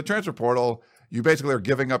put your name in the transfer portal, you basically are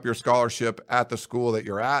giving up your scholarship at the school that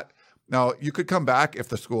you're at. Now, you could come back if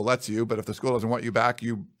the school lets you, but if the school doesn't want you back,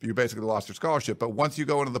 you basically lost your scholarship. But once you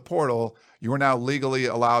go into the portal, you are now legally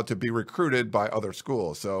allowed to be recruited by other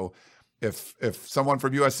schools. So if someone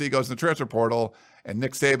from USC goes in the transfer portal and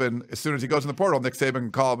Nick Saban, as soon as he goes in the portal, Nick Saban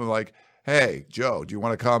can call him and like, hey, Joe, do you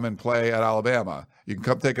want to come and play at Alabama? You can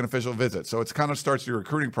come take an official visit. So it kind of starts your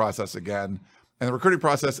recruiting process again. And the recruiting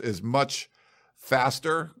process is much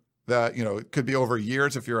faster. It could be over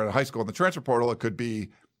years if you're in a high school in the transfer portal. It could be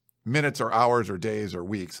minutes or hours or days or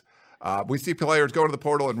weeks. We see players go to the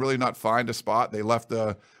portal and really not find a spot. They left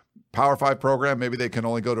the Power 5 program. Maybe they can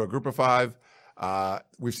only go to a group of 5.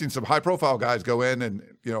 We've seen some high profile guys go in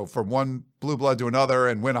and, from one blue blood to another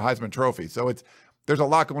and win a Heisman Trophy. So there's a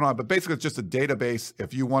lot going on, but basically it's just a database.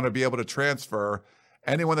 If you want to be able to transfer,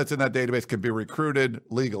 anyone that's in that database can be recruited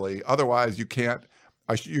legally. Otherwise you can't,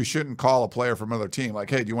 you shouldn't call a player from another team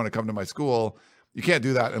like, hey, do you want to come to my school? You can't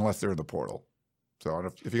do that unless they're in the portal. So I don't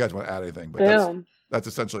know if you guys want to add anything, but that's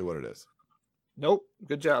essentially what it is. Nope.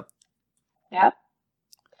 Good job. Yep.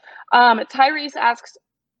 Tyrese asks,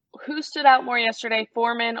 who stood out more yesterday,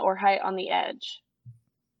 Foreman or Height on the edge?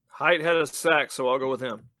 Height had a sack, so I'll go with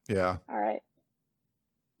him. Yeah. All right.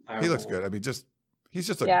 He looks good. I mean, he's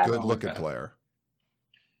just a good-looking player.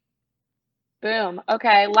 Boom.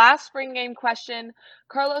 Okay, last spring game question.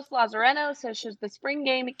 Carlos Lazareno says, should the spring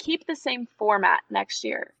game keep the same format next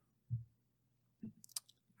year?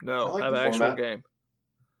 No, have an actual game.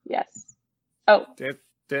 Yes. Oh. The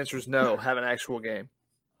answer is no, have an actual game.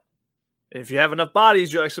 If you have enough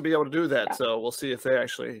bodies, you'll actually be able to do that. Yeah. So we'll see if they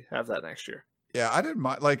actually have that next year. Yeah, I didn't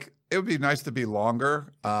mind. Like, it would be nice to be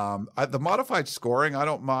longer. The modified scoring, I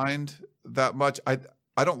don't mind that much. I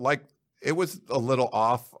don't like. It was a little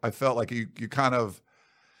off. I felt like you kind of.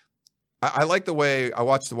 I like the way I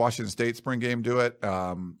watched the Washington State spring game do it.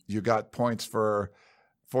 You got points for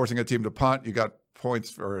forcing a team to punt. You got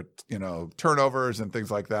points for turnovers and things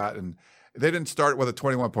like that. And they didn't start with a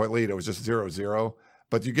 21-point lead. It was just 0-0.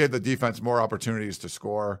 But you gave the defense more opportunities to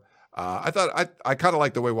score. I thought I kind of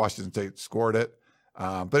like the way Washington State scored it,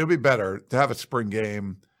 but it'd be better to have a spring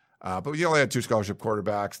game. But you only had 2 scholarship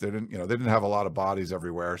quarterbacks. They didn't have a lot of bodies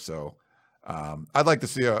everywhere. So I'd like to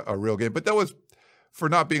see a real game. But that was for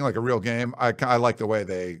not being like a real game. I like the way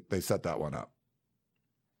they set that one up.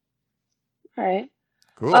 All right.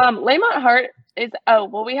 Cool. Lamont Hart is. Oh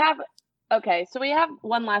well, we have. Okay, so we have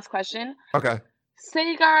one last question. Okay.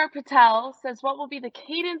 Sagar Patel says, what will be the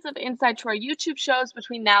cadence of insight to our YouTube shows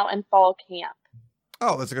between now and fall camp?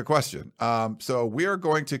 Oh, that's a good question. So we are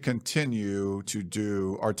going to continue to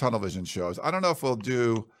do our tunnel vision shows. I don't know if we'll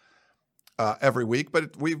do every week,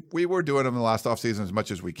 but we were doing them in the last off season as much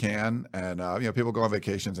as we can. And, people go on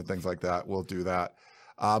vacations and things like that. We'll do that.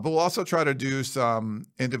 But we'll also try to do some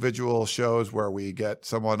individual shows where we get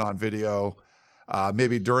someone on video,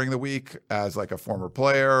 maybe during the week as like a former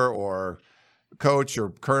player or coach or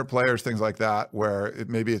current players, things like that, where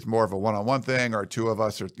maybe it's more of a one-on-one thing or two of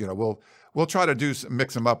us, or, we'll try to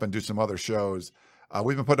mix them up and do some other shows.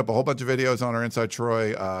 We've been putting up a whole bunch of videos on our Inside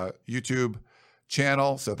Troy YouTube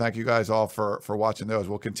channel. So thank you guys all for watching those.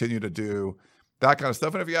 We'll continue to do that kind of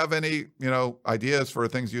stuff. And if you have any, ideas for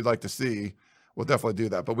things you'd like to see, we'll definitely do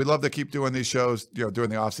that. But we'd love to keep doing these shows, during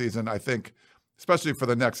the off season. I think, especially for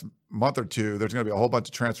the next month or two, there's going to be a whole bunch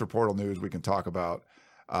of transfer portal news we can talk about,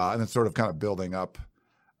 and then sort of kind of building up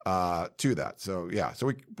to that. So yeah, so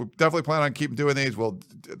we definitely plan on keeping doing these. We'll,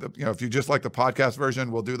 if you just like the podcast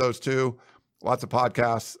version, we'll do those too. Lots of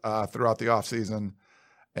podcasts throughout the off season,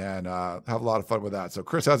 and have a lot of fun with that. So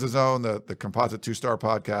Chris has his own, the Composite 2-Star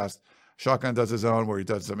podcast. Shotgun does his own, where he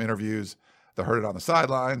does some interviews. The Heard It on the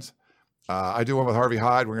Sidelines. I do one with Harvey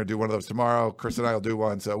Hyde. We're going to do one of those tomorrow. Chris and I will do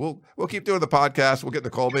one. So we'll keep doing the podcast. We'll get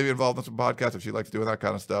Nicole maybe involved in some podcasts if she likes doing that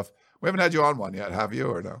kind of stuff. We haven't had you on one yet, have you,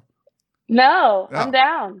 or no? No, I'm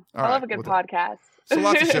down. All I right, love a good podcast. So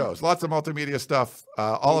lots of shows, lots of multimedia stuff,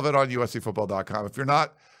 all of it on USCfootball.com. If you're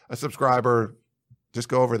not a subscriber, just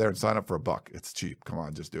go over there and sign up for $1. It's cheap. Come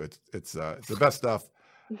on, just do it. It's the best stuff.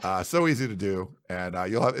 So easy to do. And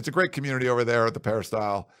it's a great community over there at the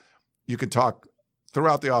Peristyle. You can talk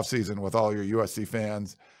throughout the off season with all your USC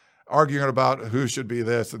fans, arguing about who should be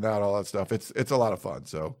this and that, all that stuff. It's a lot of fun.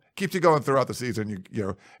 So keeps you going throughout the season.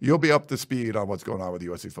 You'll be up to speed on what's going on with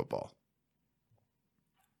USC football.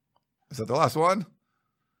 Is that the last one?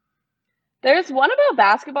 There's one about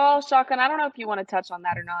basketball, Shotgun. I don't know if you want to touch on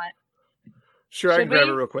that or not. Sure, I can grab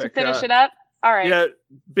it real quick. To finish it up? All right. Yeah,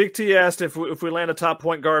 Big T asked if we land a top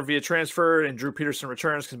point guard via transfer and Drew Peterson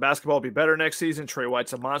returns, can basketball be better next season? Trey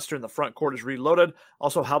White's a monster and the front court is reloaded.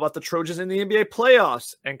 Also, how about the Trojans in the NBA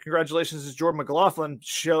playoffs? And congratulations to Jordan McLaughlin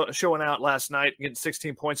showing out last night, getting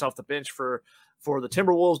 16 points off the bench for the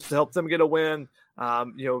Timberwolves to help them get a win.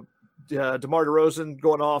 DeMar DeRozan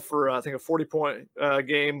going off for, I think, a 40-point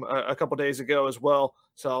game a couple days ago as well.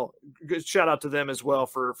 So good shout out to them as well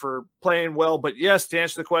for playing well. But yes, to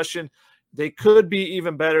answer the question, they could be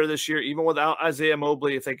even better this year, even without Isaiah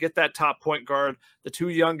Mobley. If they get that top point guard, the two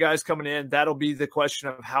young guys coming in, that'll be the question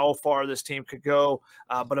of how far this team could go.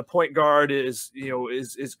 But a point guard is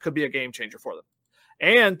could be a game changer for them.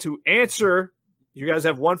 And to answer, you guys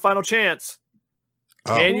have one final chance.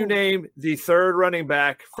 Can you name the third running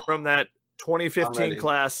back from that 2015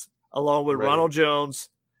 class, along with Ronald Jones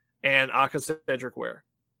and Aka Cedric Ware?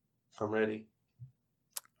 I'm ready.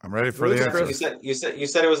 I'm ready for the answer. You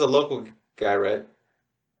said it was a local guy, right?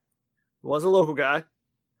 Was a local guy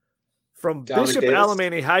from Dominic Bishop Davis?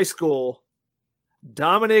 Alemany High School.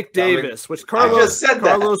 Dominic Davis, which Carlos. I just said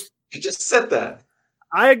that. You just said that.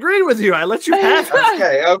 I agreed with you. I let you have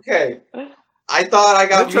it. Okay. I thought I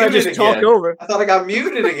got muted again. I thought I got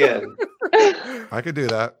muted again. I could do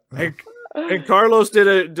that. And Carlos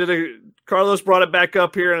Carlos brought it back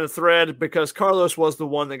up here in a thread because Carlos was the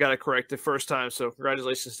one that got it correct the first time. So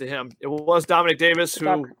congratulations to him. It was Dominic Davis,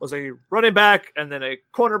 who was a running back and then a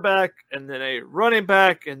cornerback and then a running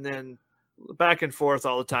back and then back and forth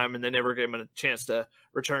all the time. And they never gave him a chance to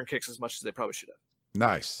return kicks as much as they probably should have.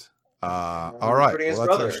 Nice. All right. His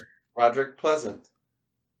brother, Roderick Pleasant.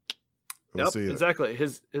 We'll yep, exactly.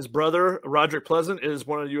 His brother, Roderick Pleasant, is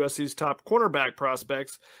one of USC's top cornerback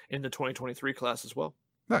prospects in the 2023 class as well.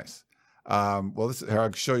 Nice. Well, here,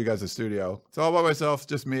 I'll show you guys the studio. It's all by myself,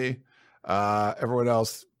 just me. Everyone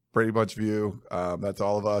else, pretty much view. That's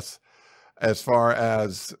all of us. As far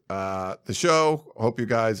as the show, hope you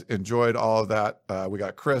guys enjoyed all of that. We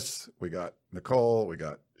got Chris, we got Nicole, we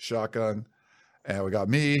got Shotgun, and we got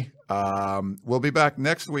me. We'll be back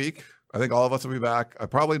next week. I think all of us will be back.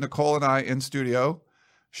 Probably Nicole and I in studio,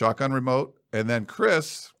 Shotgun remote, and then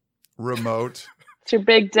Chris remote. It's your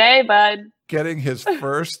big day, bud. Getting his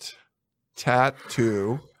first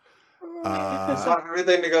tattoo. I just want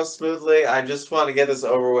everything to go smoothly. I just want to get this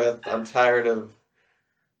over with. I'm tired of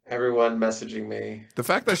everyone messaging me. The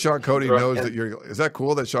fact that Sean Cody knows that is that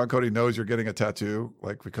cool that Sean Cody knows you're getting a tattoo,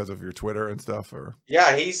 like because of your Twitter and stuff? Or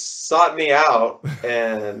yeah, he sought me out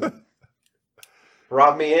and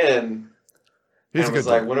brought me in. He's and was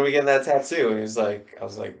like, when are we getting that tattoo? And he's like, I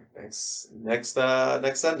was like, next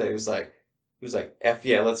Sunday. He was like, F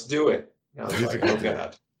yeah, let's do it. And I was like, oh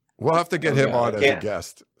God. We'll have to get him on as a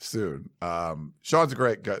guest soon. Sean's a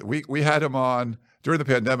great guy. We had him on during the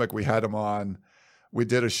pandemic, we had him on. We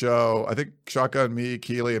did a show, I think Shotgun, me,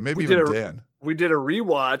 Keely, and maybe even Dan. We did a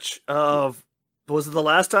rewatch of, was it the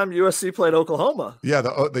last time USC played Oklahoma? Yeah,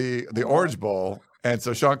 the Orange Bowl. And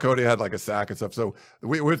so Sean Cody had like a sack and stuff. So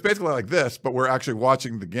it was basically like this, but we're actually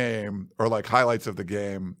watching the game or like highlights of the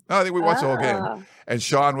game. No, I think we watched the whole game. And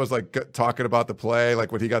Sean was like talking about the play,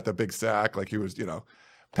 like when he got the big sack, like he was,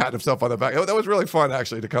 patting himself on the back. That was really fun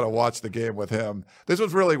actually to kind of watch the game with him. This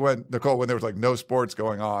was really when there was like no sports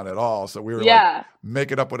going on at all. So we were like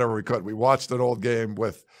making up whatever we could. We watched an old game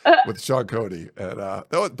with Sean Cody. And that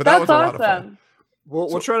was a lot of fun.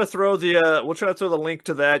 We'll try to throw the link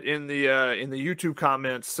to that in the YouTube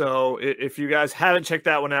comments. So if you guys haven't checked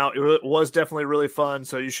that one out, it was definitely really fun.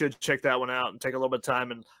 So you should check that one out and take a little bit of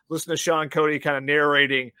time and listen to Sean Cody kind of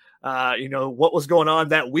narrating, what was going on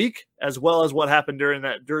that week, as well as what happened during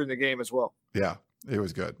the game as well. Yeah, he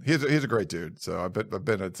was good. He's a great dude. So I've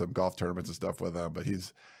been at some golf tournaments and stuff with him, but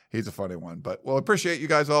he's a funny one. But we'll appreciate you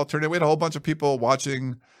guys all turning in. We had a whole bunch of people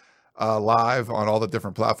watching live on all the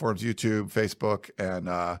different platforms, YouTube, Facebook,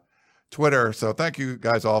 and Twitter. So thank you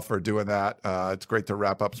guys all for doing that. It's great to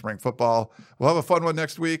wrap up spring football. We'll have a fun one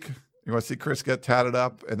next week. You want to see Chris get tatted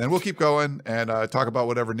up, and then we'll keep going and talk about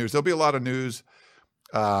whatever news. There'll be a lot of news.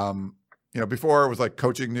 Before it was like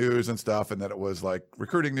coaching news and stuff, and then it was like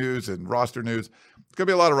recruiting news and roster news. It's going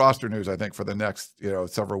to be a lot of roster news, I think, for the next,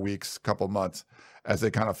 several weeks, couple months, as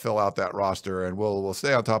they kind of fill out that roster, and we'll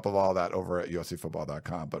stay on top of all that over at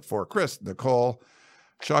USCFootball.com. But for Chris, Nicole,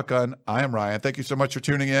 Shotgun, I am Ryan. Thank you so much for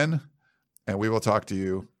tuning in, and we will talk to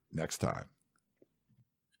you next time.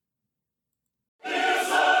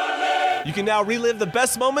 You can now relive the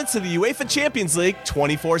best moments of the UEFA Champions League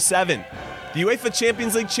 24/7. The UEFA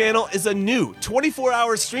Champions League channel is a new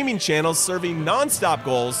 24-hour streaming channel serving non-stop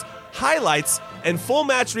goals, highlights, and full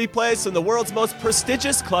match replays from the world's most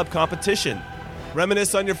prestigious club competition.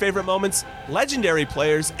 Reminisce on your favorite moments, legendary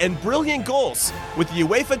players, and brilliant goals with the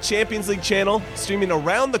UEFA Champions League channel streaming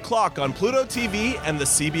around the clock on Pluto TV and the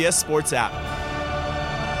CBS Sports app.